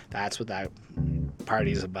Republican. That's what that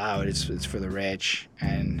party's about. It's for the rich,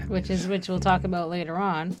 and which we'll talk about later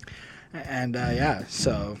on. And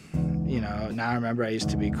so now I remember I used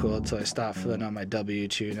to be cool until I stopped filling out my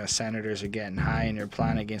W-2. Now senators are getting high, and your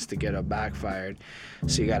plan against the ghetto backfired.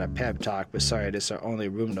 So you got a pep talk, but sorry, this is our only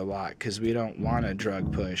room to walk because we don't want a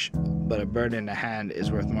drug push, but a bird in the hand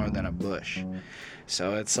is worth more than a bush.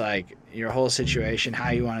 So it's like your whole situation,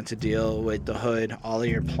 how you wanted to deal with the hood, all of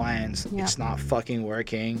your plans, it's not fucking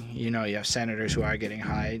working. You have senators who are getting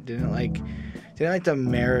high. Didn't the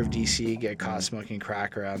mayor of D.C. get caught smoking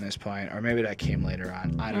crack around this point? Or maybe that came later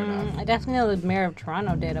on. I don't know. I definitely know the mayor of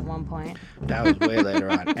Toronto did at one point. That was way later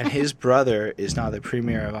on. And his brother is now the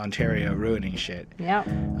premier of Ontario, ruining shit. Yep.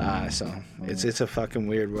 So it's a fucking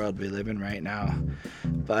weird world we live in right now.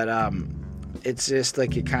 But it's just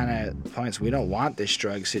like it kind of points, we don't want this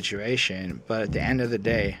drug situation, but at the end of the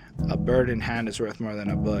day, a bird in hand is worth more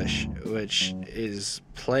than a bush, which is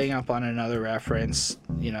playing up on another reference,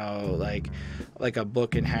 like a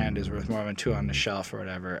book in hand is worth more than two on the shelf or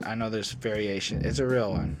whatever. I know there's variation. It's a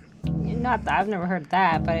real one. Not that I've never heard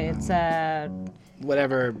that, but it's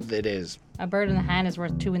whatever it is. A bird in the hand is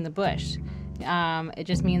worth two in the bush. It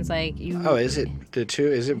just means you. Oh, is it the two?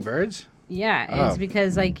 Is it birds? Yeah, it's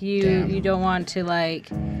because you don't want to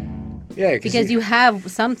Yeah, because you have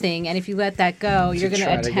something, and if you let that go, you're going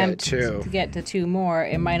to attempt to get to two more.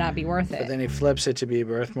 It might not be worth it. But then he flips it to be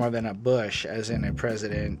worth more than a bush, as in a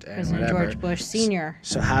president and President whatever. George Bush Sr.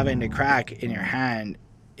 So having the crack in your hand,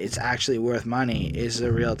 it's actually worth money, is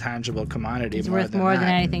a real tangible commodity. It's worth more than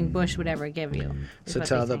anything Bush would ever give you. So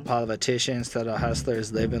tell the politicians, tell the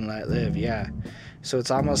hustlers, live and let live. Yeah. So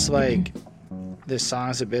it's almost like this song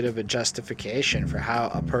is a bit of a justification for how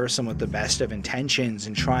a person with the best of intentions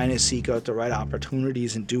and trying to seek out the right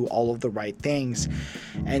opportunities and do all of the right things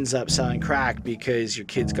ends up selling crack because your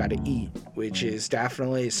kid's got to eat, which is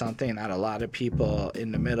definitely something that a lot of people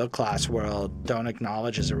in the middle class world don't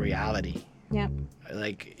acknowledge as a reality. Yep.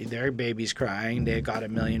 Like, their baby's crying, they got a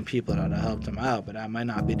million people that have helped them out, but that might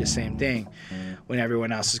not be the same thing when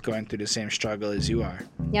everyone else is going through the same struggle as you are.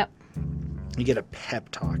 Yep. You get a pep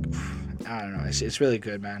talk. I don't know. It's really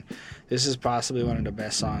good, man. This is possibly one of the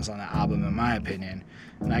best songs on the album, in my opinion,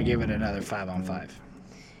 and I give it another 5 on 5.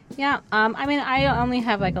 Yeah. I mean, I only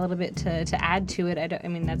have a little bit to add to it. I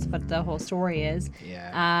mean, that's what the whole story is.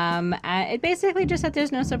 Yeah. It basically just that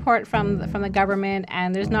there's no support from the government,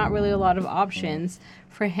 and there's not really a lot of options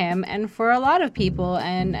for him and for a lot of people,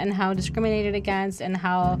 and how discriminated against, and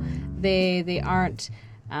how they aren't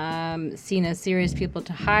seen as serious people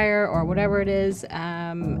to hire or whatever it is,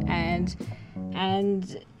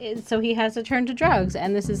 so he has to turn to drugs,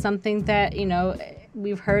 and this is something that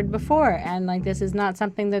we've heard before, and this is not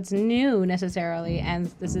something that's new necessarily, and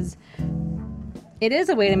it is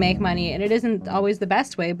a way to make money, and it isn't always the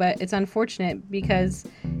best way, but it's unfortunate because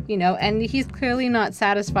and he's clearly not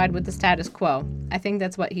satisfied with the status quo. I think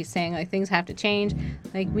that's what he's saying. Things have to change.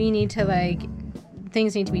 We need to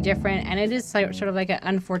things need to be different, and it is sort of an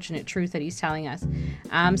unfortunate truth that he's telling us.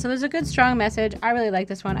 So there's a good, strong message. I really like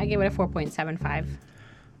this one. I gave it a 4.75.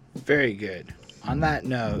 Very good. On that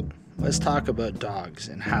note, let's talk about dogs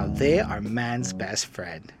and how they are man's best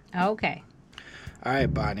friend. Okay. All right,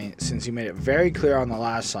 Bonnie, since you made it very clear on the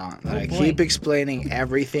last song that I boy. keep explaining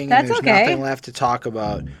everything That's and there's okay. nothing left to talk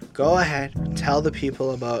about, go ahead, tell the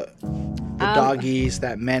people about the doggies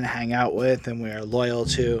that men hang out with and we are loyal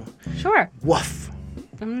to. Sure. Woof.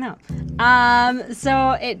 No.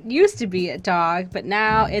 So it used to be a dog, but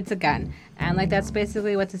now it's a gun. And like that's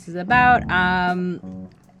basically what this is about.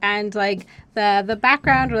 And like the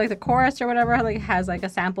background or like the chorus or whatever like has like a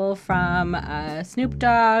sample from Snoop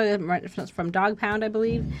Dogg from Dog Pound, I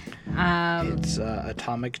believe. It's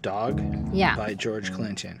Atomic Dog Yeah. by George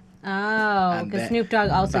Clinton. Oh, And because then- Snoop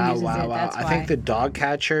Dogg also Bow uses Wow it. Wow. That's why. I think the dog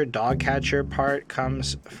catcher part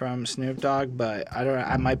comes from Snoop Dogg, but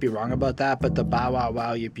I might be wrong about that. But the Bow Wow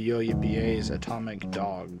Wow Yippee Yo Yippee Yay is Atomic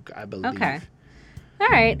Dog, I believe. Okay. All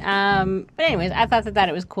right. But anyways, I thought that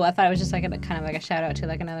it was cool. I thought it was just like kind of like a shout out to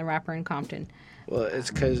like another rapper in Compton. Well, it's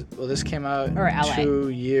because this came out Or LA. 2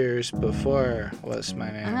 years before What's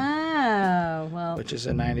My Name, Oh, well, which is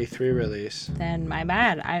a '93 release. then my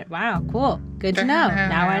bad. Wow, cool. Good to know.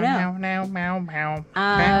 Now I know.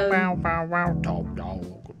 Dog,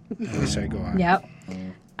 dog. Sorry, go on. Yep.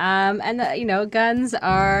 And guns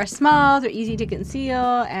are small, they're easy to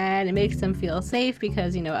conceal, and it makes them feel safe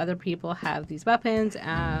because, other people have these weapons.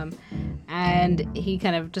 And he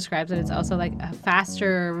kind of describes that it's also like a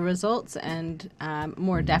faster results and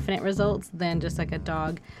more definite results than just like a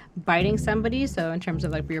dog biting somebody. So in terms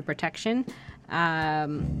of like rear protection.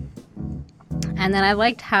 And then I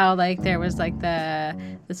liked how like there was like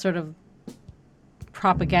the sort of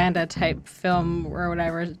propaganda type film or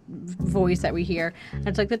whatever voice that we hear. And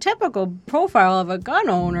it's like the typical profile of a gun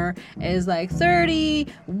owner is like 30,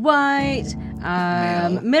 white,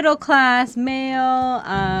 middle class, male.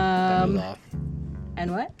 That was off.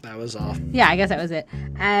 And what? That was off. Yeah, I guess that was it.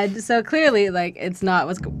 And so clearly, like, it's not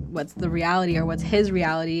what's the reality or what's his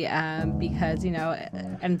reality, because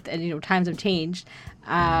and times have changed,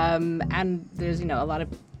 and there's a lot of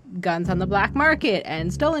guns on the black market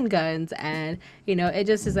and stolen guns, and it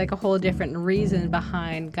just is like a whole different reason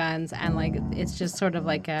behind guns, and like it's just sort of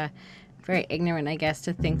like a very ignorant, I guess,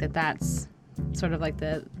 to think that that's sort of like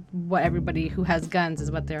what everybody who has guns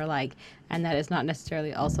is what they're like, and that is not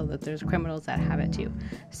necessarily also that there's criminals that have it too.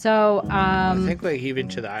 So I think like even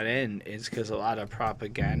to that end, it's because a lot of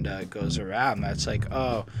propaganda goes around that's like,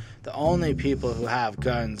 oh, the only people who have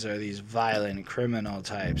guns are these violent criminal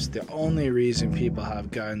types. The only reason people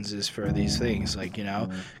have guns is for these things. Like,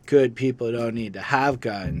 good people don't need to have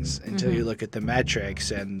guns until you look at the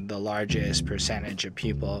metrics, and the largest percentage of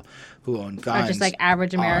people who own guns are just like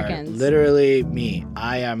average Americans. are literally me.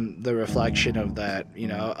 I am the reflection of that,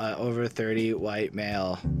 over 30 white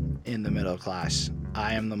male in the middle class.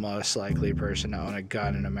 I am the most likely person to own a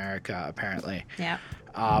gun in America, apparently. Yeah.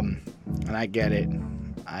 And I get it.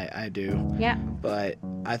 I do. Yeah. But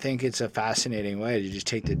I think it's a fascinating way to just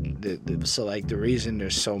take so like the reason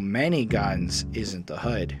there's so many guns isn't the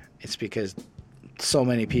hood. It's because so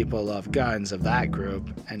many people love guns of that group,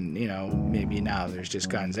 and maybe now there's just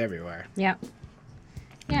guns everywhere. Yeah.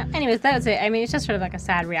 Yeah. Anyways, that was it. I mean, it's just sort of like a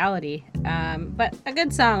sad reality, but a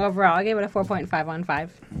good song overall. I gave it a 4.5 on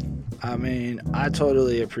 5. I mean, I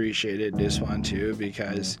totally appreciated this one too,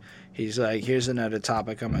 because he's like, here's another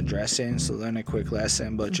topic I'm addressing, so learn a quick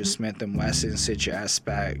lesson about your Smith & Wesson, sit your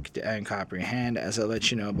aspect and comprehend as I let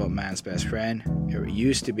you know about man's best friend. It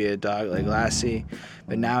used to be a dog like Lassie,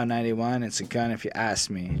 but now in 91 it's a gun if you ask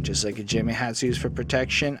me. Just like a Jimmy hat's used for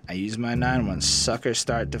protection, I use my 9 when suckers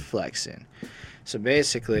start deflexing. So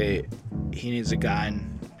basically, he needs a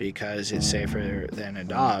gun because it's safer than a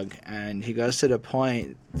dog. And he goes to the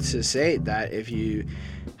point to say that if you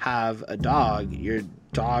have a dog, your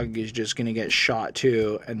dog is just going to get shot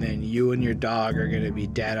too, and then you and your dog are going to be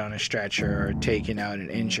dead on a stretcher or taken out and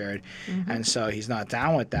injured. And so he's not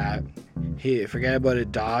down with that. Forget about a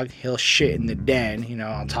dog, he'll shit in the den,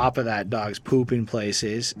 on top of that dog's pooping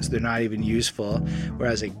places, so they're not even useful.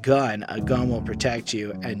 Whereas a gun will protect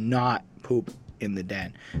you and not poop in the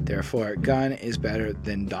den. Therefore, gun is better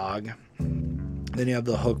than dog. Then you have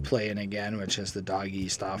the hook playing again, which is the doggy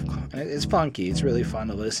stuff. It's funky. It's really fun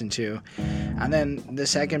to listen to. And then the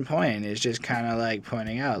second point is just kind of like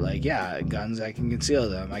pointing out, like, yeah, guns, I can conceal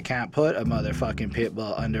them. I can't put a motherfucking pit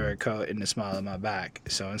bull under a coat in the small of my back.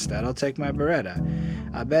 So instead, I'll take my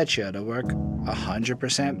Beretta. I bet you it'll work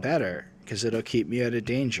 100% better because it'll keep me out of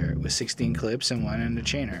danger with 16 clips and 1 in the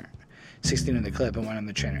chainer. 16 in the clip and 1 in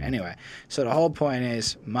the trainer. Anyway, so the whole point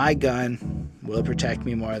is my gun will protect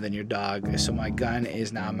me more than your dog. So my gun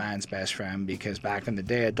is now man's best friend, because back in the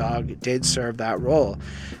day, a dog did serve that role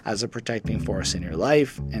as a protecting force in your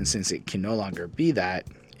life. And since it can no longer be that,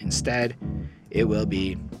 instead, it will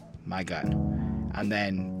be my gun. And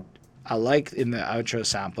then I like in the outro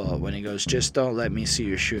sample when he goes, just don't let me see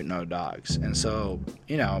you shoot no dogs. And so,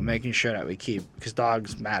 you know, making sure that we keep, because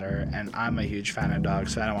dogs matter, and I'm a huge fan of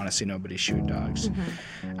dogs, so I don't want to see nobody shoot dogs.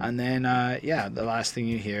 And then, the last thing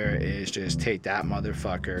you hear is just Take That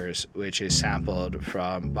Motherfuckers, which is sampled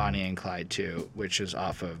from Bonnie and Clyde 2, which is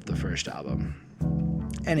off of the first album.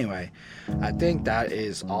 Anyway, I think that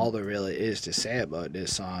is all there really is to say about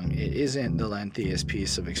this song. It isn't the lengthiest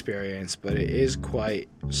piece of experience, but it is quite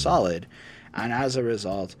solid. And as a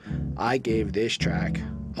result, I gave this track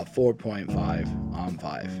a 4.5 on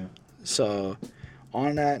 5. So,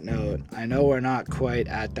 on that note, I know we're not quite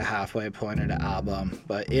at the halfway point of the album,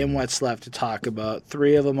 but in what's left to talk about,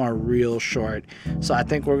 3 of them are real short. So I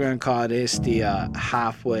think we're going to call this the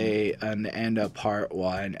halfway and the end of part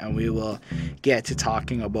 1, and we will get to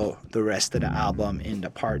talking about the rest of the album into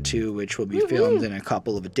part 2, which will be filmed in a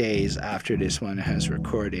couple of days after this one has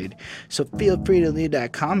recorded. So feel free to leave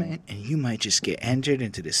that comment, and you might just get entered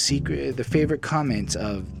into the favorite comments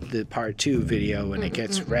of the part 2 video when it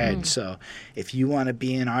gets read. So if you want to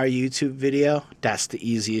be in our YouTube video, that's the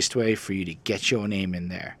easiest way for you to get your name in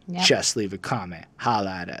there. Yep. Just leave a comment.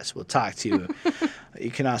 Holla at us. We'll talk to you.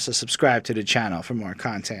 You can also subscribe to the channel for more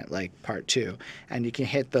content like part 2. And you can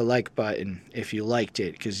hit the like button if you liked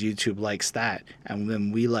it, because YouTube likes that. And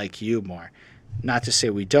then we like you more. Not to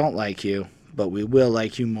say we don't like you, but we will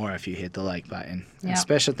like you more if you hit the like button. Yep. And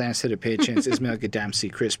special thanks to the patrons, Ismail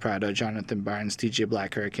Gadamsi, Chris Prado, Jonathan Barnes, DJ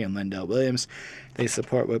Black Hurricane, Lindell Williams. They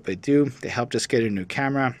support what we do. They helped us get a new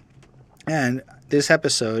camera. And this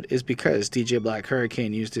episode is because DJ Black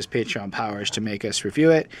Hurricane used his Patreon powers to make us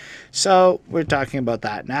review it. So we're talking about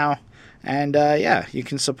that now. And you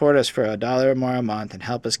can support us for $1 or more a month and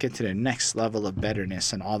help us get to the next level of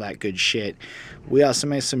betterness and all that good shit. We also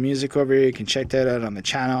made some music over here. You can check that out on the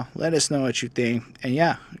channel. Let us know what you think.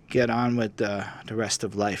 And get on with the rest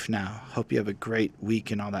of life now. Hope you have a great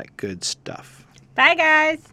week and all that good stuff. Bye, guys.